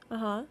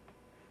 Uh-huh.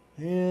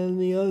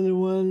 and the other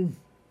one,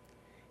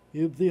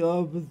 if the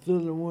office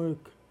doesn't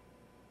work,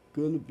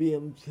 go to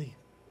BMC.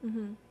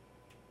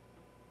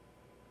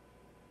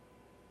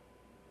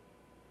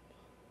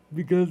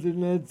 Because in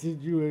that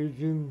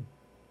situation,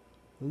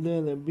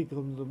 then it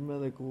becomes a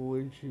medical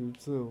issue,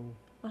 so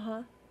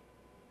Uh-huh.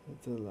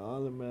 it's an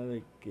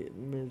automatic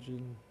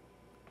admission.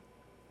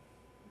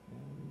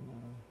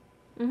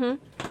 And,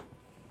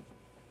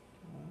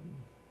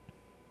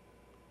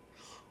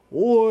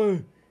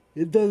 or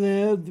it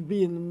doesn't have to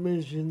be an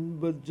admission,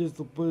 but just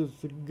a place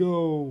to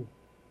go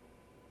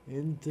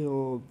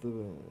until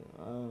the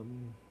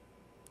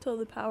Till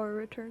the power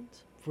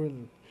returns.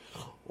 furnace,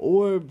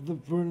 or if the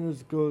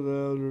furnace goes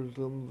out or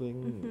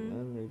something, Mhm.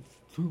 and it's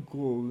too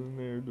cold in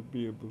there to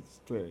be able to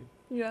stay.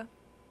 Yeah.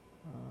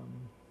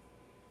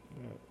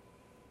 That,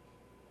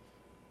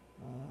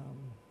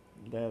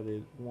 that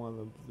is one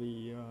of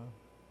the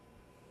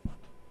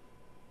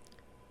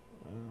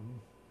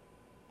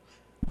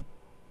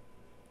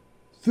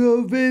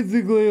so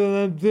basically what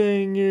I'm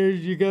saying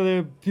is you gotta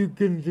have two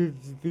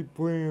contingency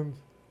plans.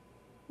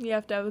 You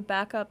have to have a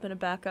backup and a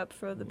backup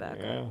for the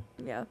backup.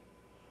 Yeah. Yeah.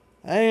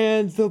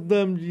 And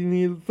sometimes you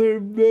need a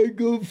third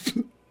backup.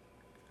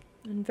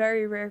 In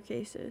very rare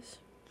cases.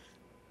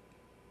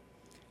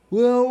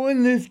 Well,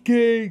 in this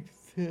case,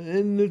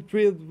 in the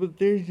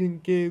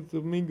transportation case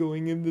of me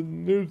going into the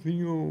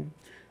nursing home,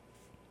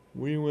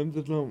 we went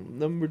to some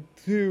number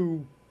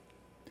 2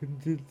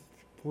 contingency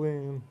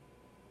plan.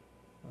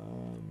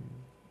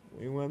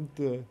 We went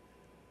to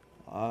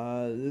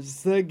the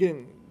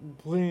second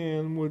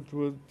plan, which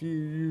was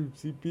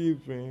UCP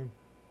van.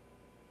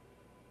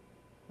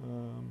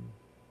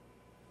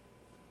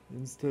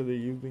 Instead of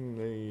using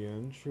the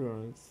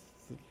insurance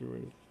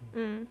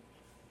situation.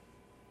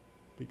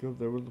 Because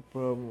there was a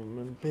problem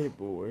in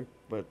paperwork,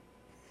 but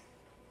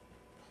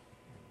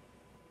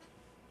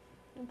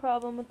No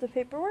problem with the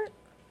paperwork?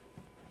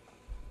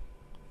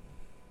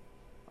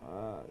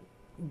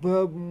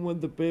 problem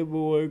with the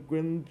paperwork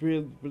and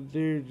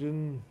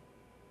transportation,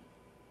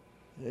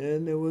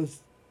 and it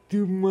was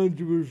too much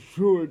of a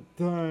short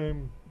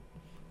time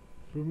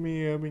for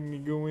me having to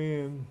go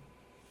in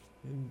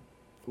and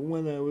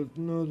when I was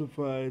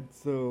notified,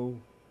 so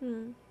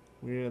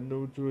we had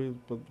no choice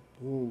but to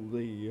pull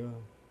the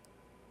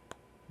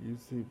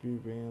UCP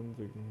vans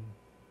and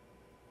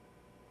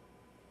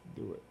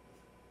do it.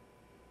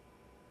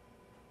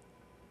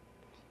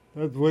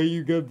 That's why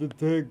you got the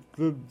text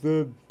that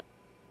said,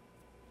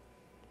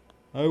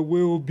 I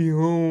will be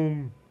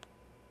home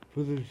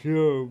for the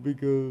show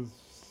because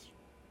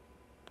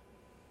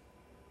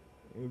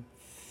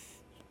it's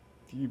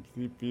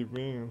UCP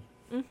van.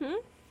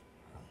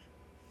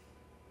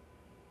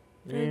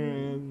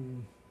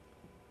 And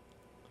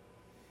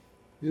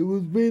it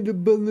was made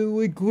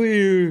abundantly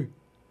clear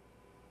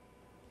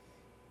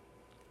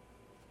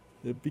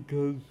that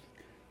because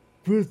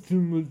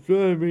Kristen was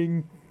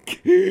driving,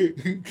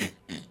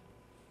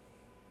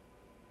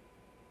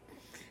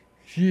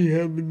 she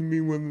happened to be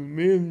one of the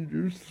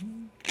managers.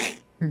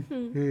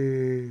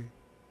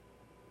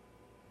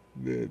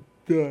 That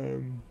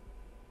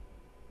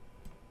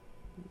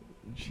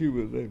she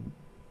was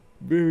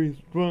very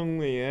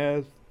strongly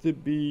asked to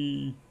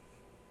be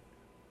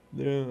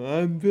there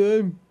on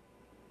time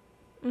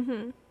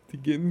to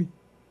get me.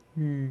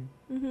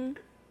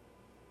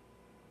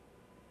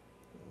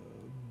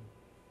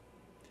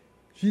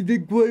 She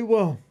did quite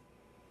well.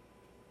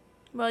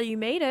 Well, you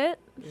made it,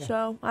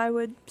 so I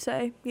would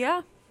say,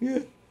 yeah. Yeah.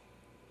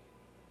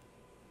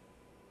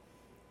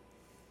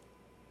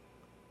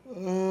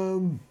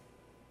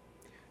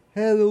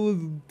 had a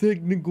little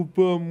technical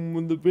problem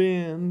with the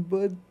band,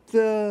 but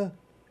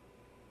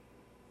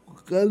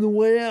on the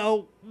way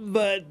out,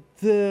 but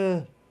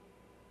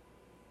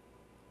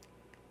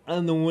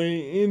on the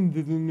way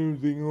into the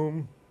nursing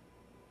home,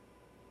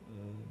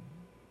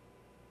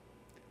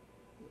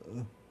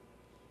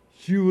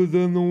 she was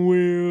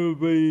unaware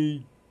of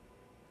a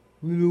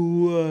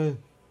little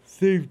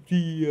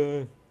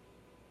safety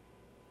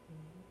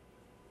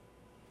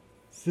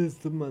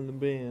system on the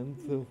band,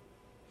 so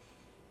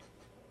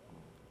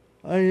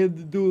I had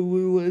to do a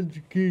little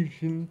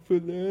education for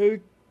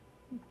that.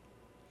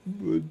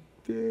 But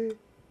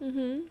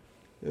Mhm.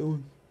 that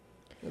was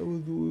a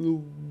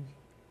little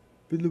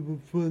bit of a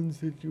fun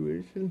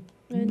situation.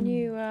 And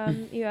you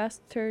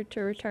asked her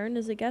to return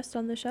as a guest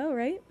on the show,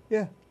 right?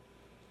 Yeah.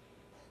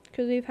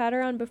 Because we've had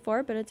her on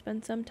before, but it's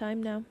been some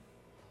time now.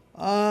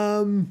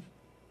 And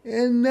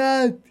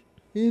not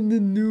in the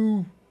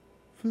new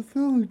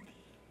facility.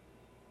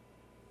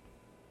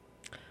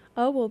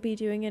 Oh, we'll be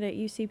doing it at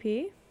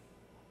UCP?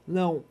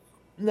 No,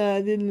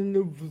 not in the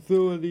new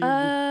facility.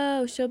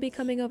 Oh, she'll be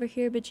coming over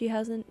here, but she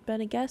hasn't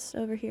been a guest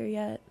over here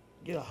yet.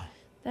 Yeah.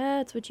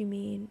 That's what you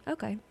mean.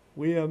 Okay.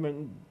 We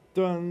haven't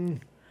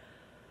done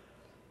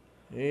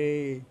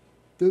a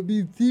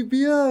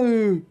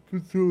WTBR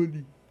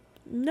facility.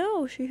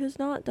 No, she has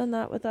not done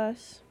that with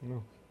us.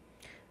 No.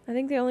 I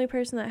think the only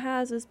person that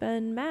has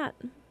been Matt.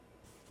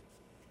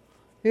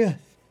 Yes.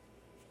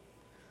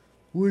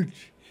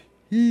 Which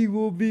he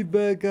will be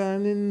back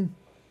on in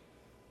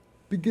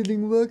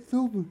beginning of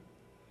October.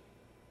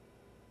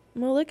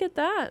 Well, look at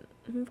that.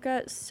 We've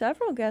got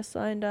several guests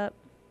lined up.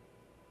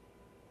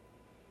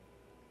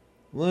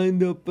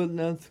 Lined up but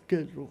not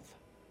scheduled.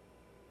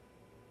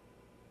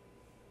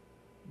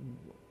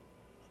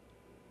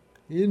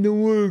 In the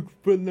works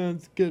but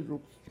not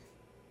scheduled.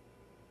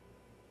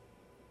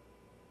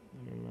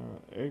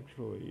 And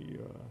actually,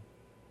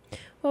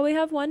 Well, we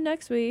have one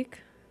next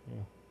week.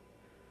 Yeah.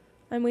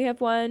 And we have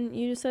one,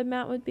 you just said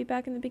Matt would be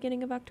back in the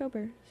beginning of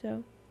October.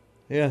 So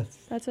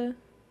yes.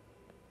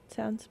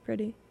 sounds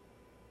pretty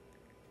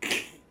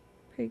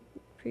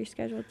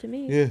pre-scheduled to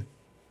me. Yeah.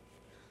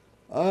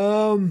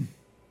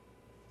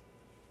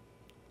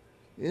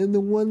 And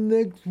the one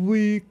next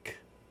week,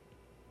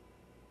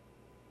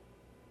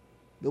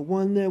 the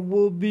one that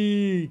will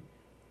be,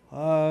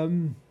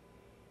 the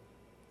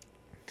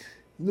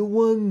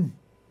one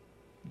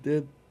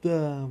that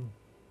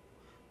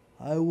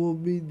I will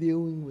be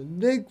dealing with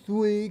next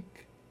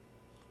week,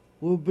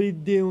 will be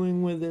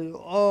dealing with it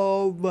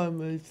all by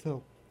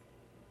myself.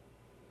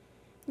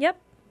 Yep.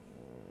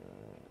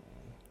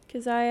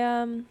 Because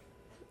I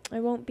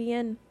won't be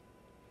in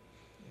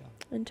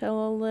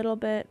until a little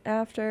bit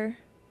after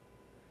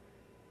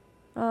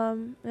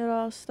it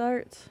all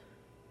starts.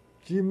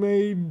 She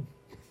may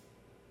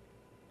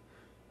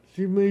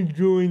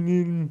join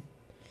in.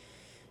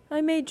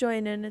 I may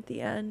join in at the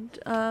end,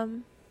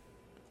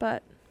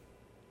 but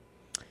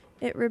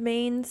it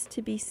remains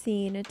to be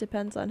seen. It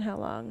depends on how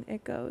long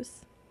it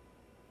goes.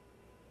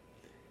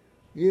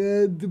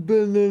 Yeah, it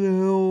depends on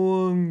how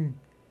long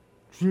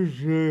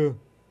Trisha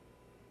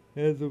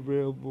has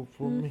available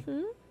for me.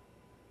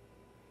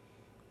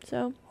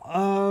 So.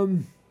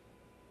 And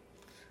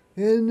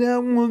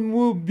that one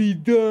will be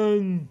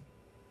done.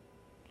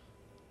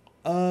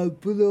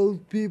 For those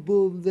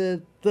people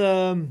that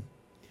are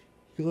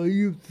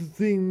used to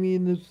seeing me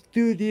in the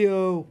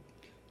studio,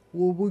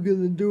 what we're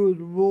gonna do is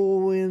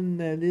roll in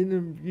that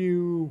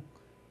interview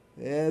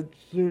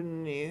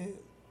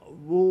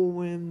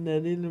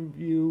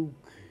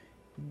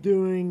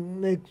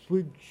during next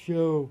week's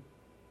show.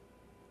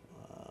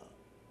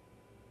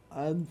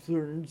 On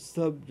certain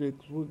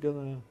subjects, we're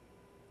gonna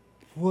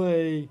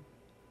play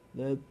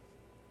that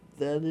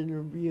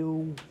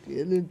interview,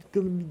 and it's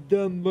gonna be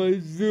done by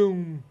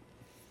Zoom,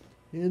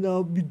 and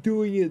I'll be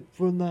doing it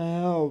from the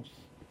house,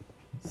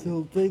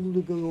 so things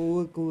are gonna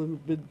look a little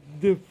bit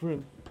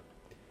different.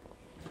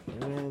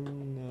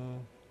 And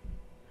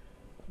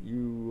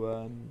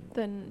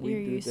Than we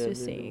you're do used that to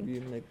seeing.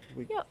 interview next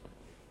week. Yep.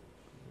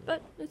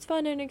 But it's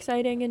fun and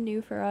exciting and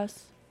new for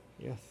us.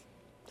 Yes.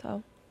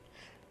 So.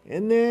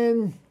 And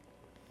then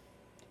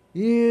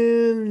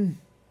in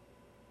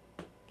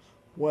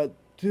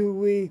 2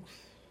 weeks?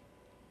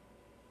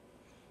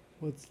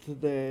 What's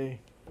today?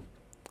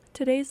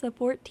 Today's the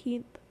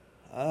 14th.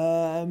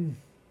 The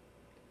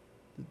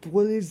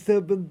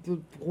 27th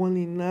to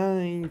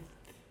 29th,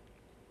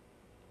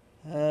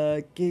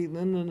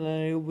 Caitlin and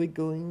I will be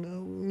going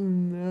out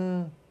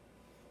and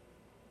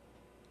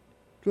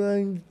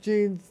trying to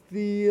change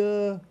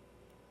the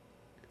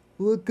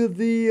look of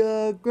the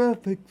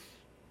graphics.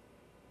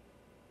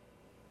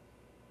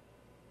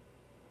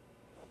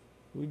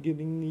 We're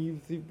getting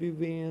the UCP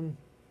van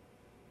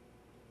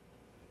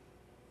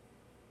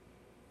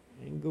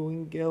and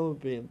going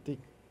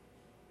gallivanting.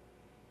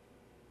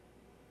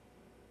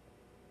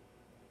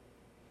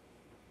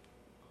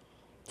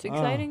 It's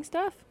exciting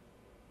stuff.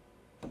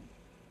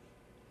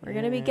 We're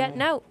going to be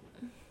getting out.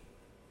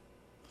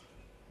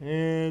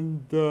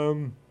 And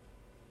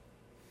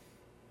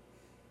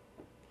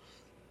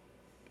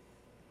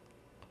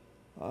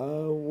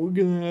We're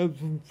gonna have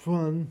some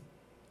fun.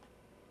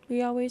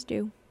 We always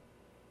do.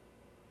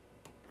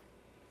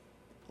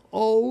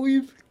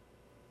 Always.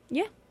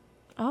 Yeah,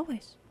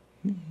 always.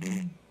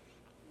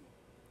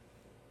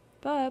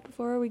 But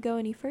before we go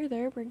any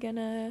further, we're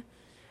gonna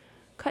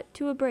cut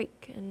to a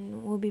break,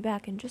 and we'll be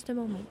back in just a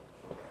moment.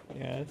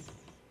 Yes.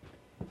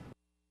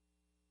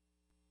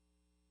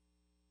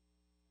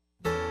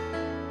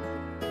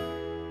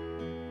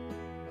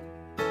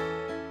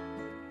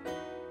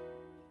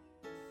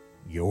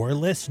 You're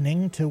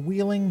listening to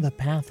Wheeling the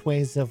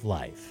Pathways of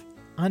Life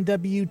on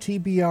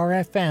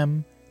WTBR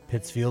FM,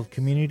 Pittsfield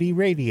Community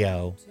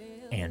Radio,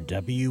 and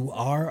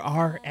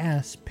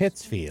WRRS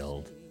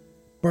Pittsfield,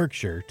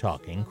 Berkshire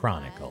Talking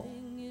Chronicle.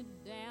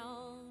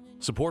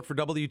 Support for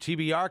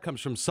WTBR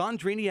comes from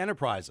Sandrini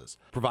Enterprises,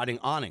 providing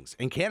awnings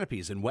and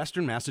canopies in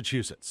Western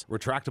Massachusetts,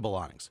 retractable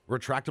awnings,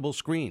 retractable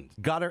screens,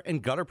 gutter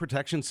and gutter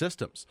protection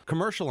systems,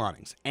 commercial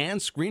awnings,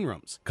 and screen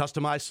rooms.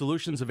 Customized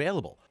solutions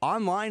available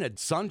online at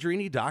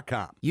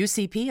sandrini.com.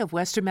 UCP of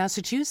Western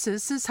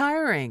Massachusetts is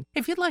hiring.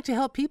 If you'd like to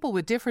help people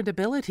with different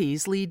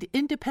abilities lead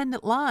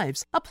independent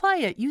lives, apply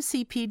at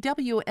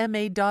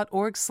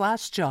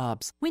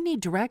ucpwma.org/jobs. We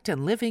need direct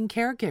and living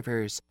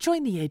caregivers.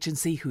 Join the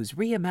agency who's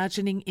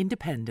reimagining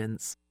independence.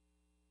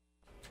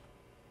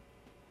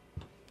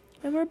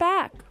 And we're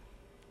back.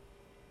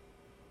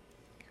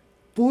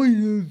 Boy,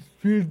 those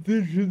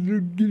transitions are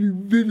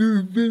getting better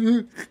and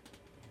better.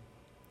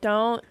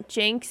 Don't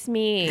jinx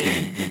me.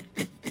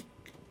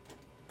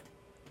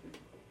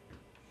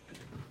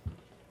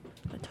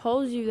 I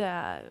told you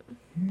that.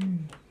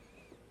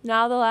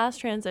 Now the last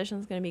transition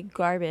is going to be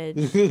garbage.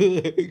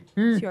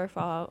 It's your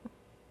fault.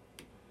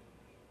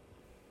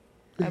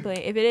 If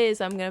it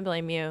is, I'm going to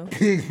blame you.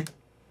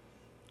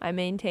 I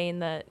maintain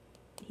that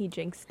he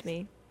jinxed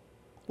me.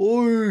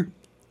 Or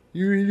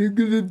you're either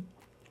gonna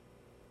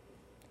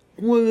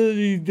one of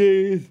these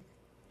days,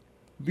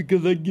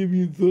 because I give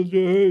you such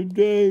a hard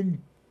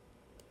time,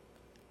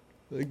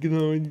 I can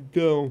already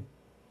tell.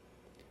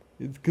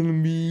 It's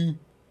gonna be,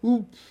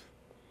 oops,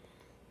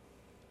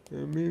 I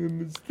made a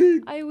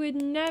mistake. I would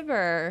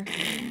never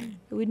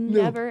No.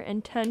 never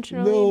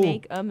intentionally No.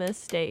 make a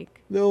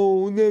mistake.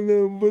 No,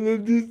 but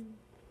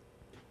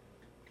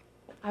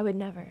I would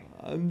never.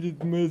 I'm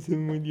just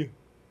messing with you.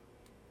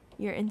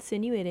 You're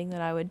insinuating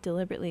that I would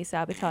deliberately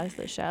sabotage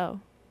the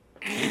show.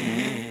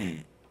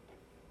 I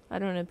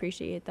don't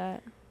appreciate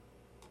that.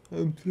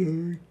 I'm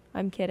sorry.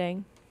 I'm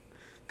kidding.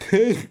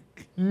 It's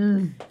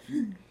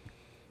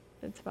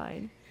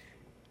fine.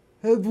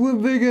 That's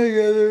one thing I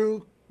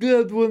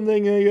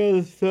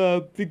gotta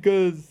stop,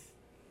 because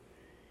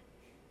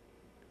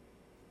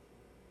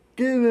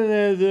Kevin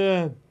has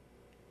a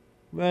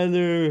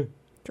rather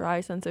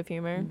Dry sense of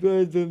humor.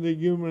 dry sense of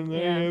humor, and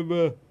Yeah. I have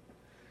a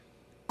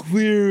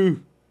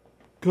clear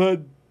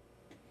cut,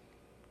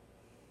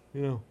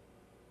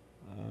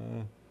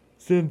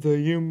 sense of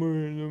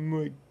humor, and I'm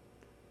like,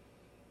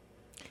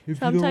 if you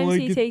don't Sometimes like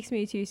he it, takes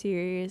me too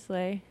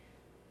seriously.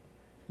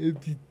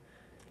 if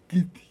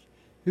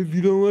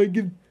you don't like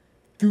it,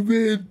 too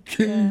bad.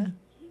 Yeah.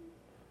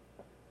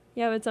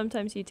 Yeah, but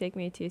sometimes you take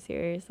me too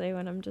seriously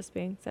when I'm just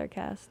being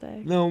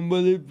sarcastic. No,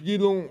 but if you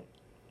don't,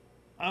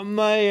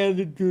 my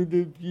attitude,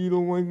 if you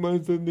don't like my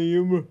sense of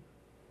humor,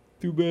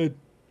 too bad.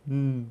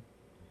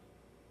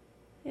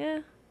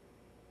 Yeah.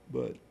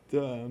 But,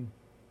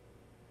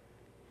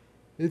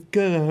 it's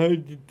kind of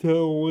hard to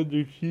tell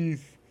whether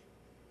she's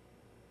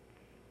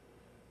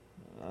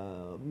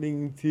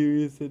being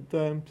serious at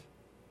times.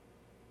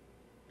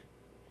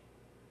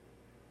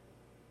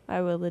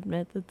 I will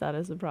admit that that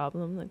is a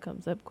problem that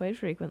comes up quite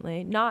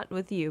frequently. Not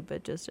with you,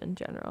 but just in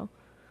general.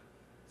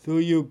 So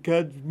you'll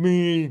catch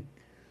me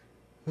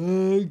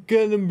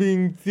kind of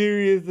being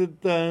serious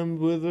at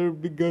times with her,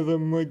 because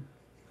I'm like,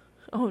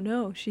 Oh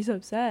no, she's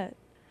upset.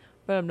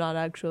 But I'm not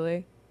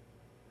actually.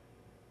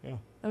 Yeah.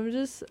 I'm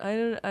just I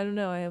don't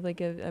know. I have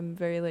like I'm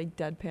very like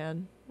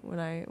deadpan when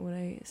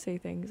I say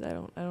things. I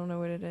don't know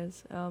what it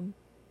is.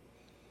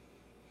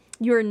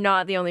 You're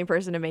not the only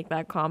person to make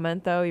that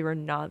comment though. You are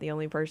not the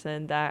only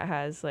person that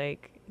has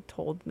like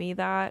told me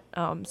that.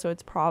 So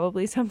it's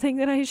probably something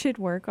that I should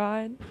work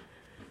on.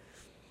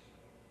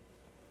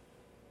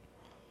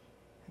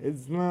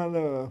 it's not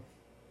a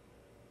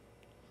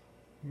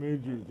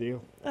major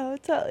deal. Oh,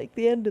 it's not like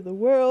the end of the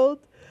world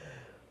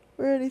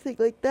or anything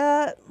like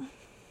that.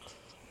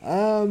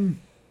 Caitlin,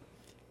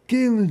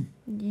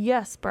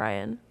 Yes,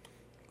 Brian.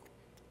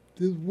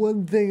 there's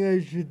one thing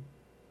I should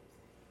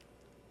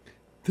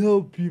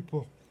tell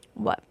people.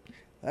 What?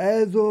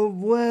 As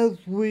of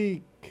last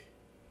week,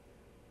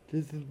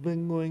 this has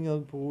been going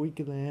on for a week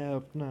and a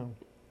half now,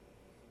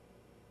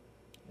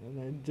 and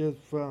I just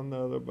found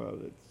out about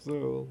it.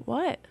 So,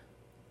 What?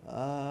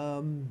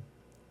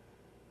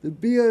 the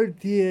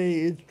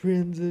BRTA is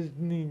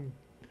transitioning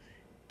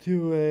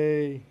to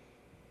a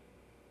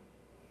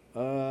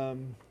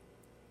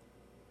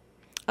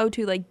Oh,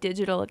 to like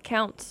digital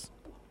accounts.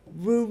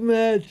 root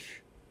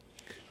match.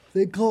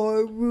 They call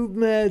it root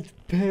match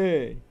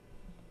pay.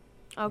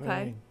 Okay.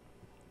 Right?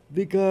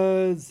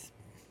 Because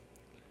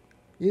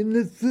in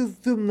the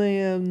system they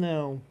have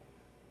now,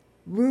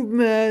 route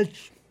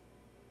match,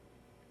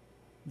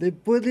 they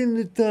put in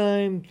the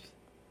times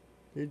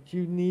that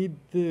you need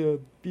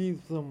to be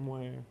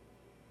somewhere.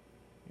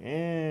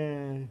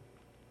 And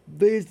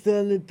based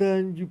on the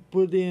times you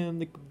put in,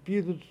 the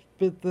computer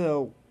spits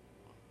out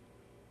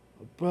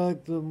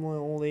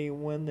approximately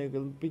when they're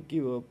going to pick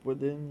you up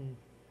within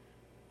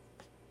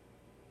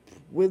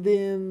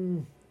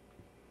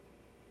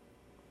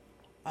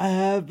a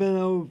half an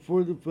hour,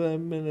 45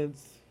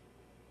 minutes.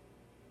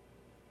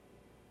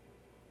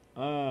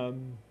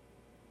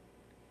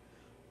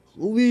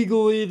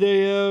 Legally,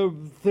 they have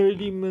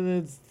 30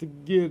 minutes to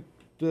get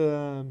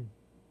you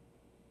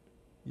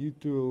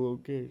to a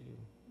location.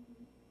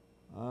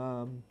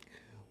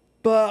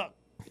 But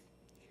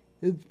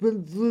it's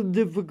been so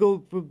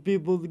difficult for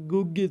people to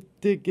go get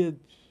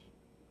tickets,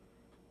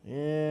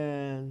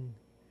 and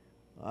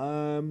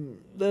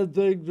that's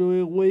actually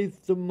a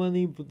waste of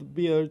money for the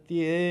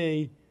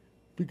BRTA,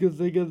 because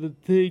they got to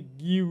take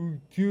you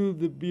to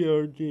the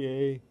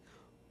BRTA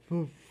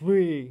for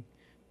free,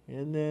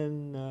 and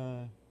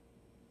then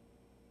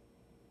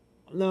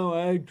no,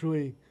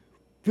 actually,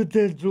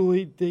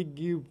 potentially take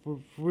you for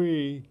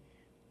free,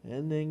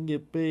 and then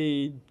get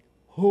paid,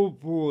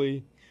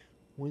 hopefully,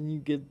 when you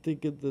get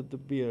tickets at the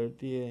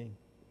BRTA.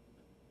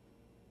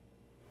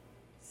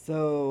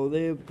 So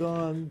they have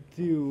gone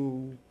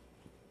to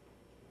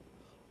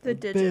The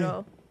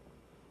digital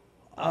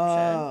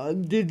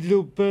option.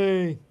 digital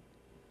pay,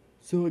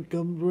 so it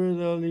comes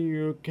right out of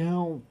your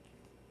account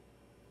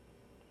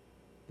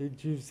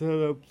that you set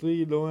up, so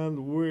you don't have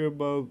to worry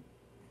about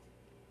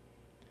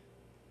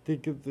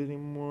tickets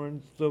anymore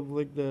and stuff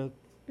like that.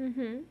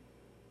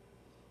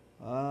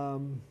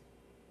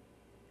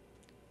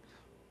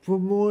 For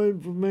more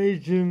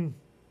information,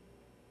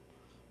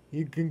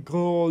 you can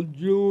call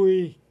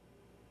Julie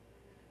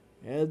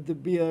at the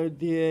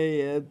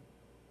BRTA at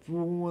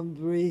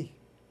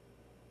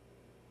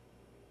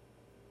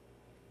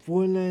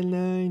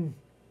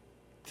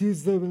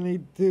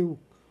 413-499-2782,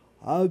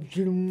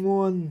 option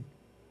 1,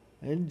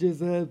 and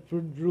just ask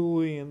for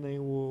Julie, and they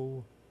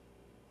will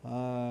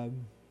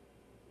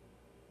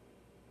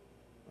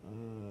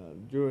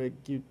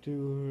direct you to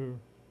her,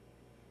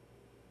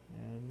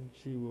 and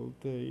she will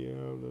tell you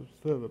how to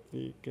set up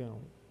the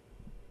account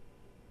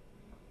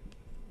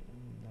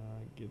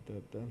and get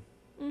that done.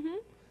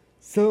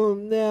 So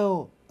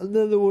now, in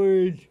other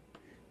words,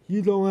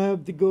 you don't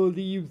have to go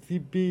to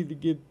UCP to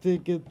get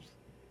tickets.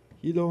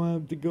 You don't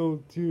have to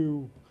go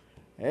to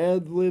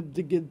AdLib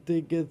to get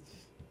tickets.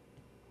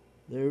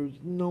 There's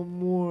no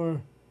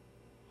more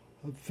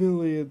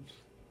affiliates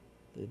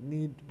that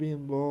need to be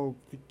involved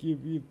to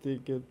give you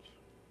tickets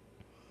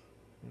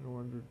in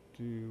order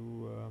to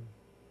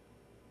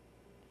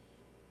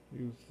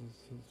use the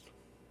system.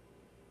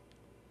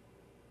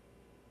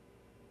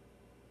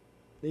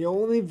 The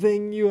only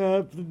thing you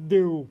have to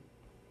do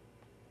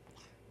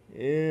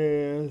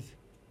is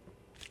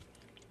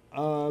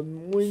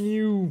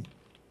when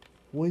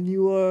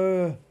you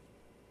are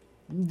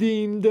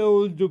deemed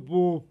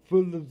eligible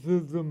for the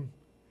system,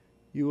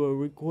 you are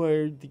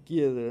required to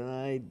get an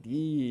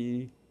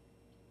ID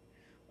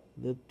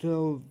that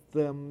tells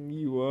them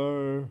you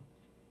are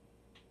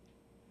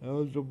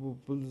eligible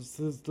for the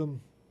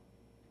system.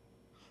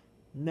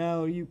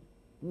 Now you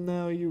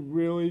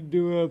really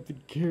do have to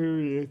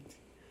carry it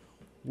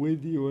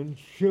with you and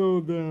show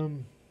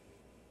them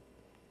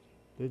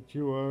that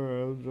you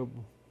are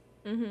eligible.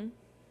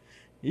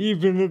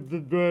 Even if the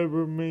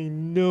driver may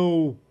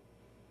know.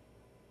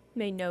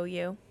 May know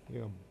you.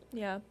 Yeah.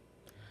 Yeah.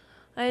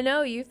 I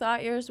know, you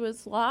thought yours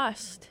was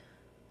lost.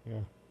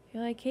 Yeah.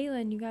 You're like,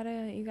 Caitlin, you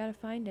gotta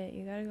find it.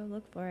 You gotta go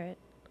look for it.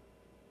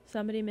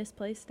 Somebody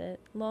misplaced it.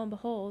 Lo and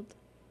behold,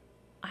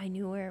 I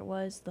knew where it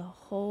was the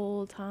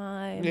whole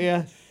time.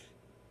 Yes.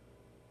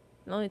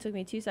 It only took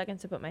me 2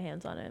 seconds to put my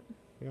hands on it.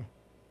 Yeah.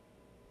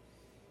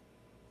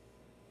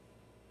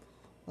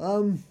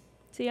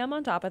 See, I'm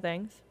on top of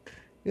things.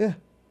 Yeah.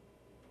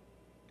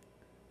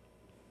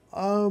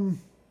 And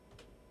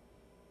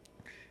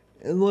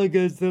like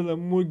I said,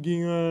 I'm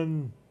working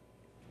on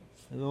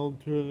an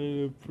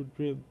alternative for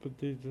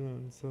transportation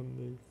on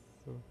Sundays,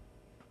 so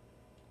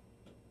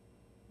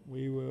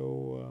we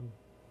will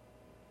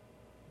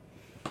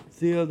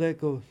see how that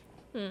goes.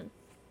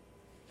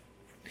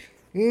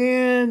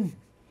 And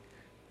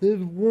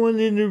there's one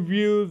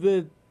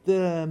interview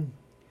that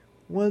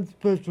one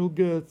special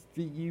guest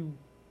that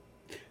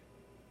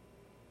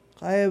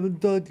I haven't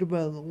talked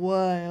about in a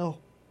while.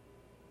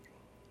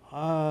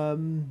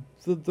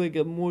 Since I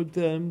got more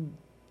time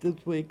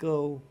this week,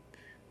 I'll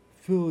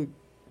fill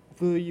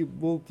you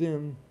both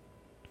in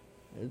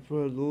as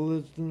for the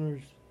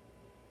listeners.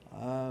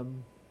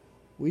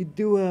 We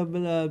do have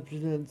an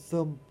option at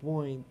some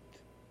point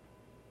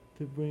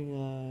to bring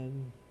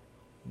on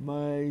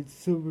my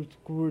service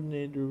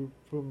coordinator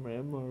from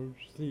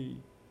MRC.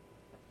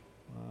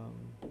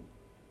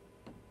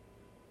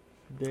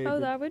 David. Oh,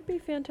 that would be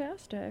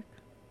fantastic.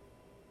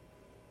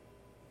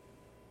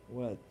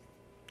 What?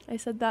 I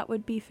said that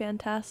would be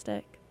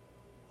fantastic.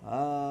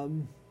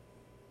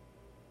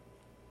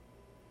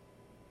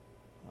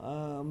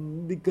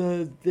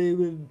 because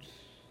David's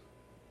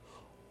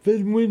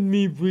been with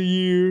me for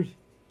years,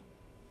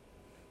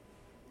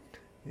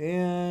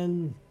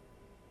 and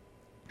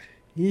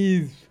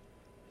he's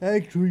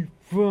actually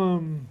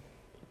from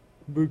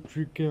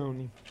Berkshire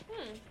County.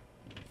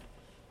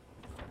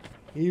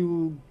 He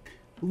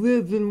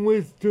lives in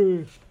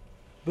Worcester,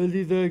 but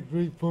he's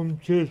actually from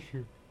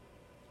Cheshire.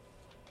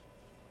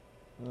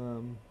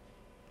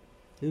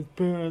 His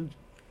parents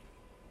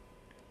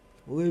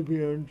live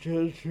here in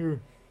Cheshire,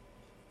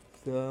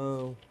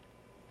 so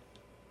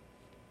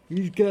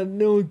he's got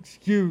no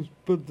excuse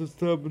but to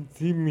stop and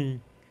see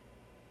me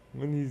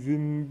when he's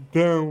in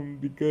town,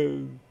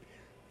 because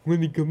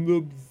when he comes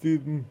up to see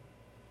them,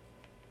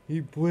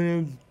 he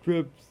plans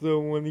trips, so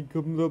when he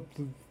comes up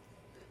to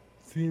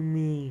see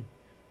me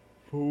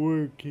for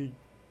work, he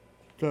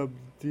stops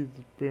to see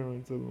his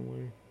parents on the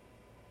way.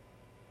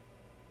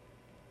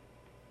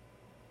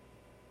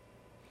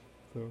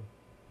 So.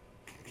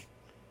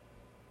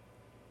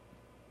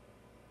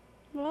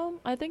 Well,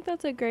 I think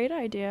that's a great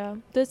idea.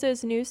 This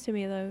is news to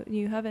me, though.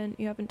 You haven't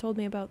told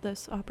me about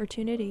this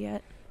opportunity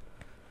yet.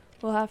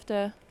 We'll have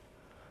to.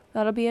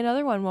 That'll be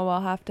another one.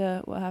 We'll have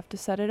to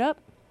set it up.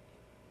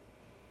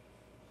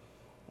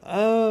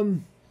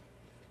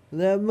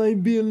 That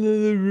might be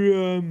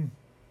another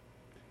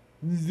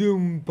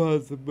Zoom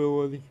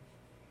possibility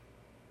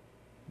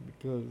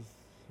because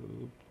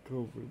of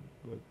COVID,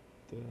 but.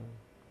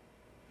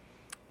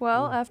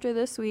 Well, after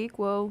this week,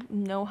 we'll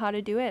know how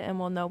to do it, and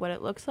we'll know what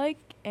it looks like,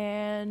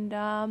 and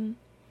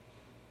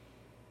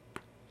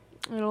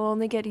it'll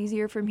only get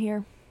easier from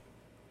here.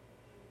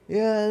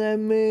 Yeah, and I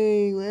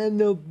may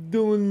end up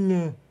doing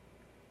the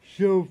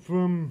show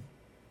from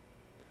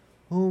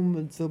home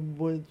at some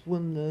point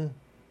when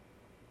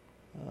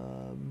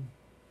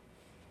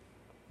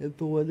if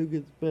the weather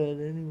gets bad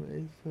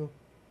anyway, so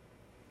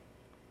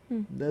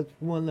that's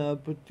one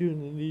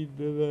opportunity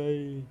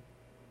that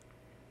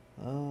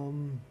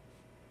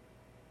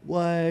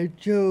why I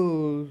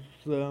chose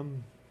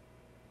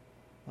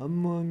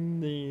among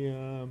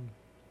the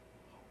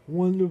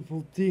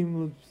wonderful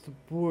team of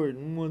support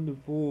and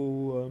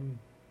wonderful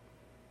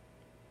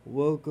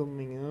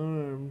welcoming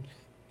arms,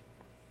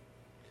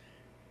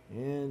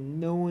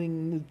 and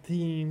knowing the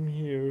team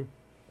here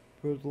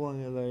for as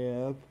long as I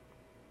have,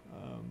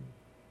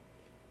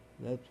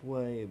 that's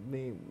why it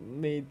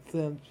made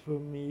sense for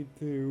me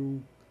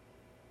to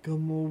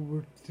come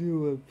over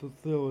to a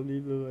facility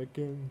that I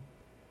can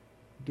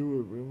do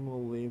it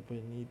remotely if I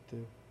need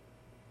to.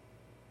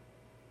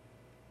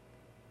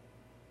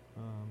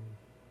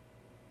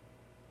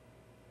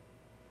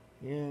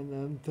 And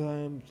on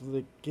times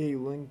that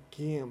Caitlin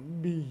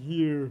can't be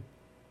here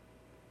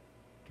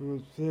to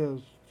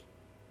assist,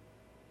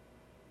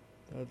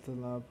 that's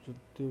an option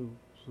too,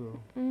 so.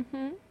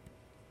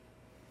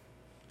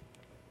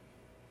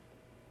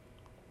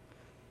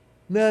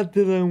 Not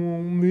that I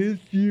won't miss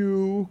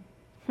you.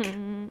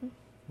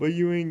 But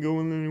you ain't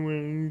going anywhere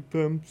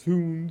anytime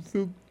soon,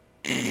 so.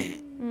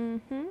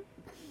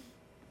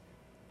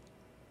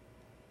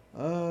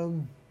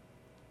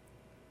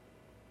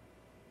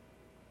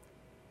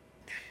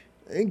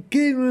 And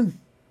Caitlin.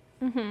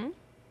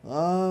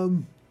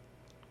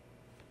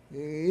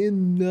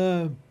 In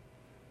the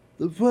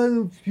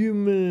final few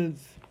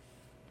minutes,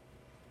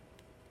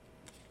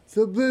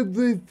 sometimes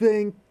I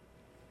think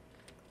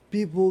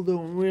people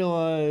don't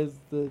realize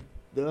that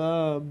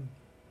I'm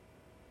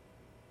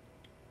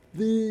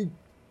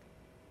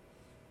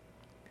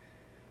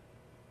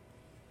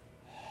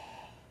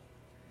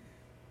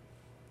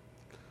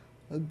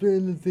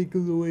trying to think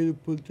of the way to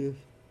put this.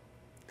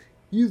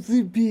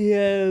 UCP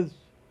has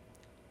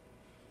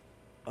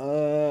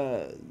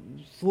a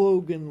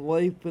slogan,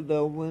 "Life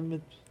Without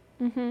Limits."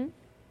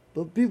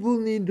 But people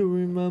need to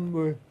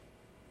remember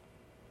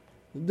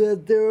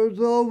that there's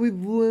always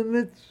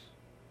limits,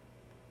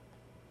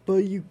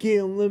 but you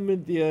can't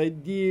limit the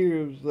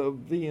ideas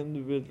of the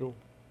individual.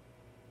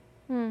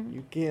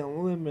 You can't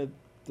limit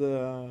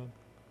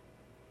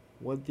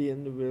what the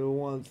individual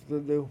wants to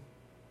do.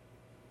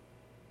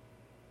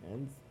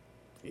 And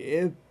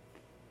if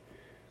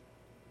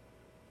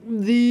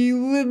the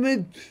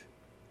limit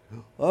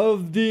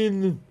of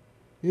the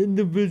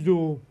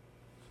individual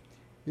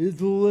is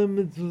the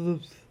limits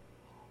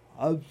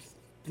of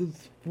the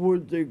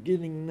support they're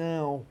getting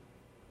now,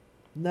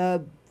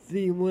 not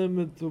the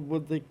limits of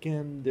what they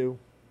can do.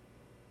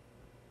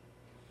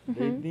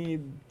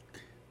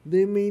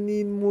 They may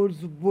need more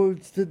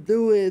supports to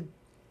do it,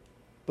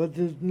 but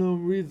there's no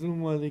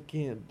reason why they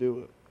can't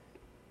do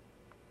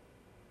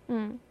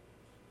it.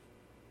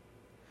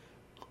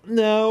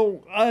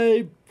 Now,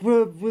 I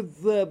preface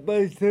that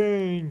by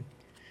saying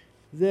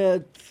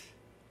that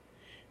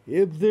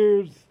if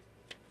there's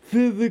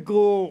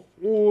physical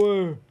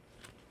or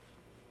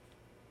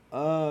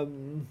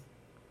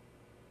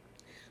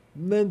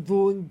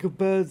mental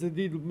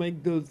incapacity to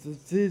make those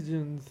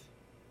decisions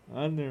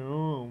on their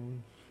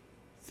own,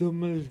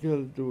 somebody's got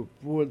to do it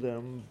for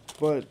them.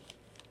 But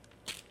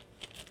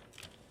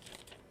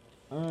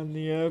on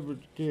the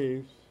average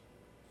case,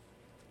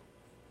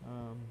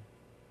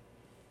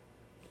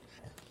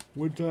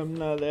 which I'm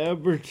not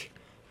average,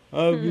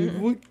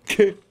 obviously.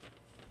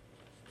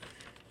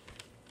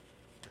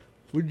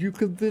 Would you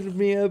consider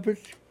me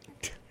average?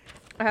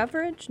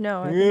 Average?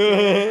 No,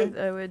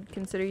 I would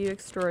consider you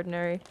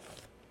extraordinary.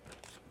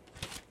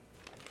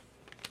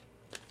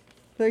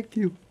 Thank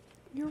you.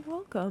 You're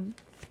welcome.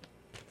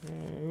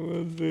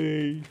 Was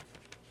a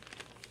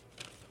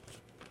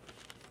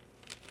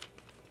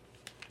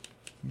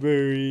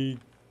very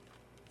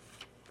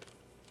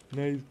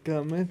nice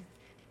comment.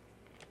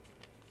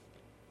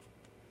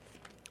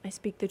 I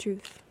speak the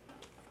truth.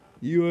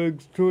 You are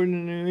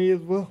extraordinary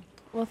as well.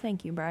 Well,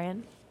 thank you,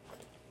 Brian.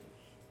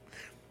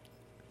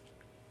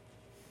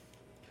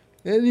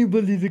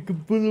 Anybody that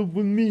can put up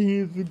with me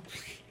is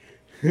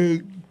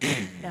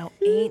Now,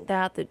 ain't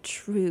that the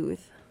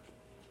truth?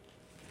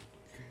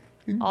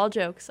 All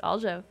jokes, all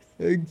jokes.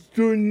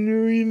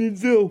 extraordinary in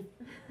itself.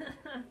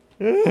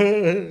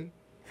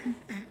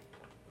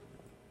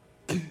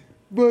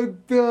 But,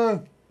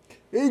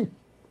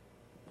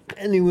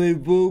 anyway,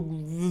 folks,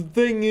 the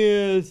thing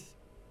is,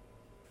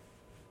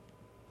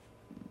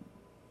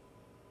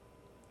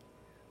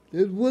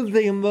 there's one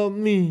thing about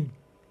me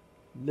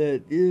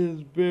that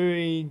is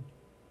very,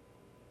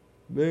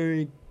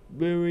 very,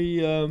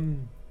 very,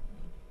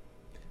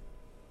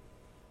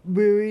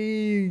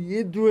 very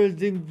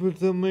interesting for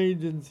some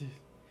agencies.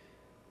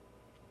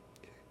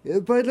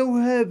 If I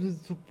don't have the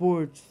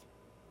supports,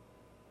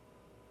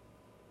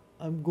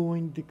 I'm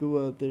going to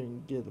go out there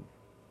and get them.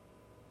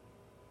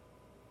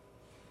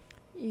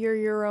 You're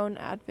your own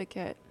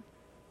advocate.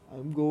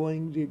 I'm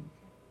going to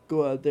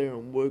go out there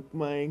and work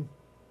my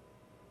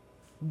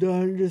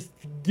darndest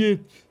to get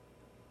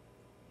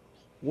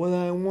what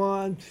I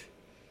want.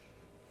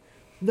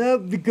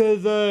 Not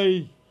because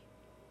I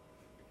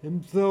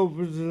am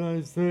selfish and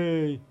I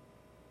say,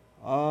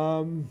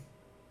 I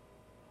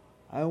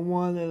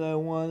want it, I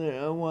want it,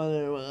 I want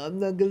it. I'm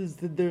not gonna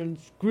sit there and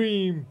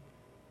scream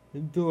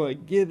until I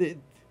get it.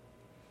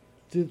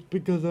 Just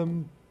because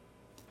I'm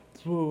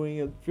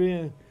throwing a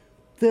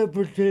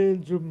temper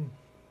tantrum.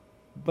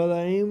 But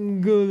I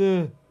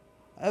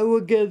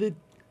look at it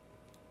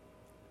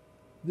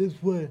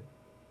this way.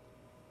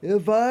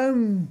 If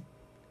I'm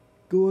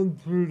going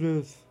through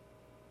this,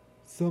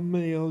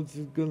 somebody else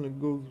is gonna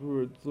go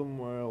through it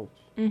somewhere else.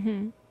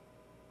 Mm-hmm.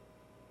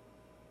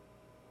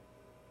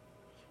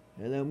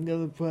 And I'm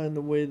gonna find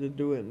a way to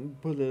do it and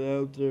put it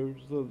out there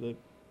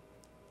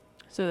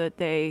So that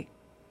they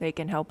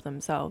can help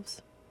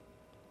themselves.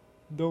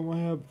 don't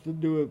have to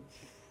do it.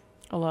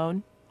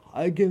 Alone?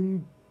 I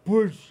can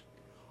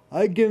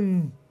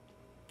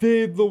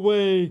pave the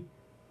way,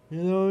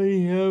 and I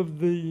already have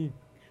the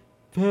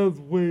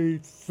pathway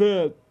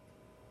set.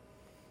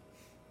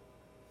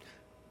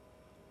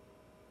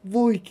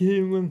 Boy,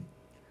 Caitlin,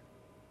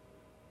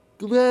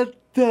 that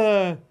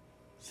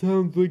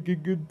sounds like a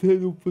good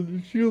title for the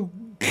show.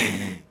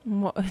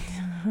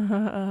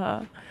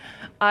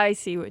 I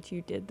see what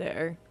you did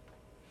there.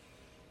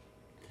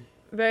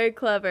 Very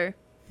clever.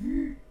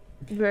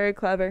 Very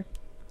clever.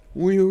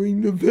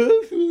 Wheeling the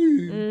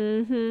pathway.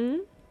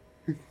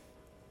 Mm-hmm.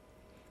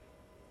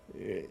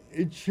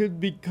 It should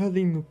be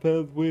cutting the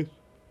pathway.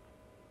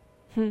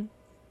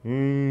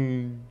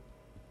 Mm-hmm.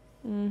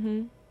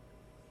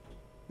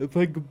 If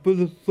I could put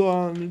a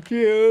saw on the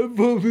chair, I'd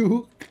probably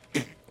would.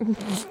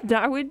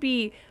 That would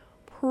be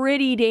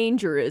pretty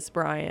dangerous,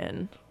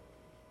 Brian.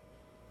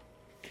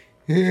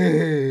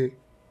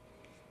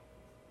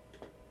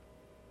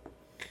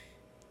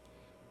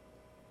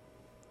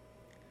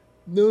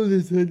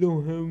 Notice I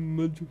don't have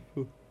much of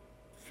a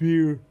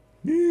fear.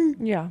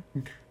 Yeah.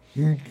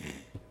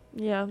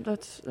 Yeah,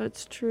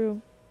 that's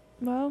true.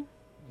 Well,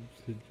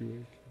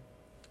 Situation.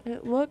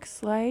 it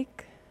looks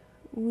like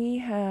we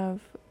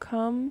have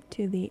come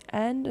to the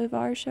end of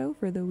our show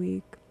for the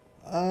week.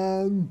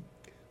 Any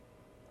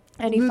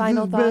this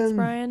final has thoughts, been-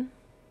 Brian?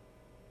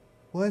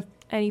 What?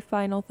 Any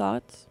final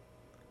thoughts?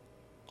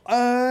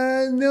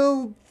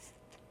 No.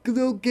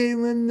 Okay,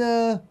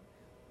 and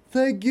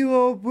thank you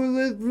all for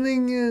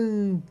listening,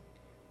 and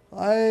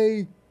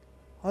I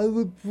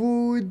look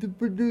forward to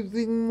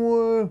producing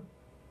more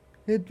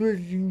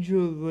interesting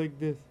shows like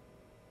this.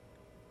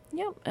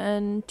 Yep,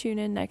 and tune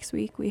in next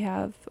week. We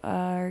have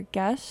our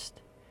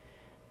guest,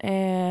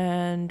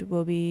 and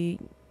we'll be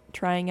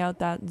trying out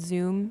that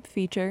Zoom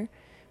feature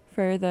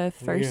for the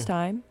first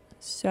time.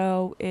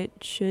 So it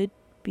should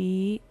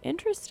be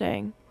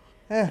interesting.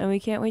 And we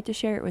can't wait to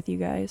share it with you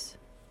guys.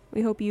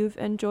 We hope you've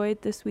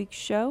enjoyed this week's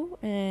show,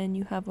 and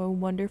you have a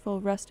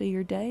wonderful rest of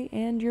your day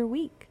and your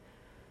week.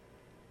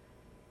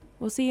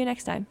 We'll see you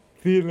next time.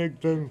 See you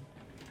next time.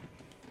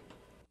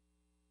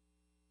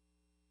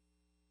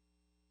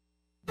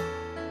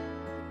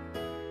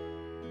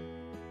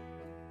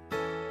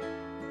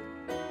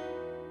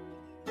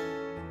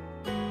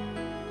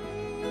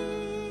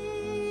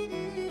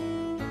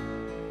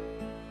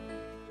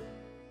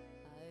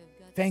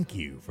 Thank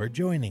you for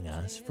joining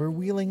us for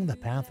Wheeling the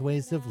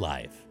Pathways of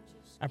Life,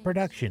 a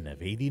production of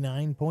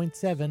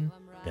 89.7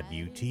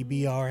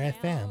 WTBR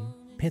FM,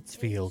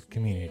 Pittsfield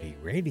Community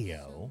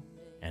Radio,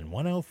 and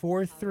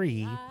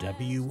 104.3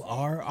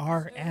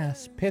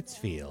 WRRS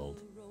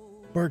Pittsfield,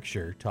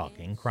 Berkshire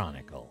Talking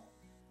Chronicle,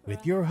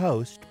 with your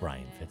host,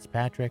 Brian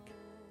Fitzpatrick,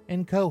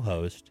 and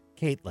co-host,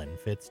 Caitlin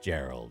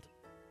Fitzgerald.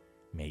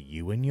 May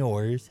you and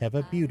yours have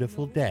a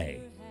beautiful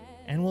day,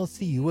 and we'll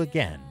see you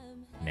again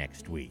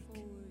next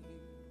week.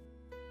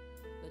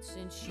 But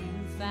since you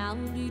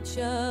found each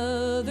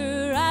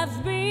other,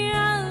 I've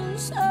been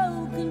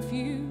so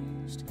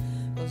confused.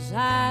 'Cause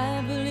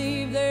I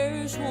believe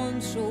there's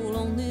one soul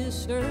on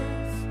this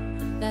earth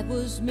that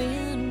was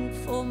meant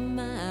for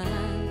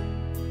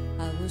mine.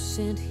 I was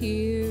sent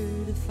here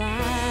to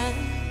find.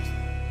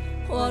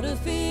 What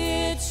if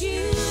it's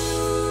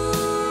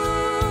you?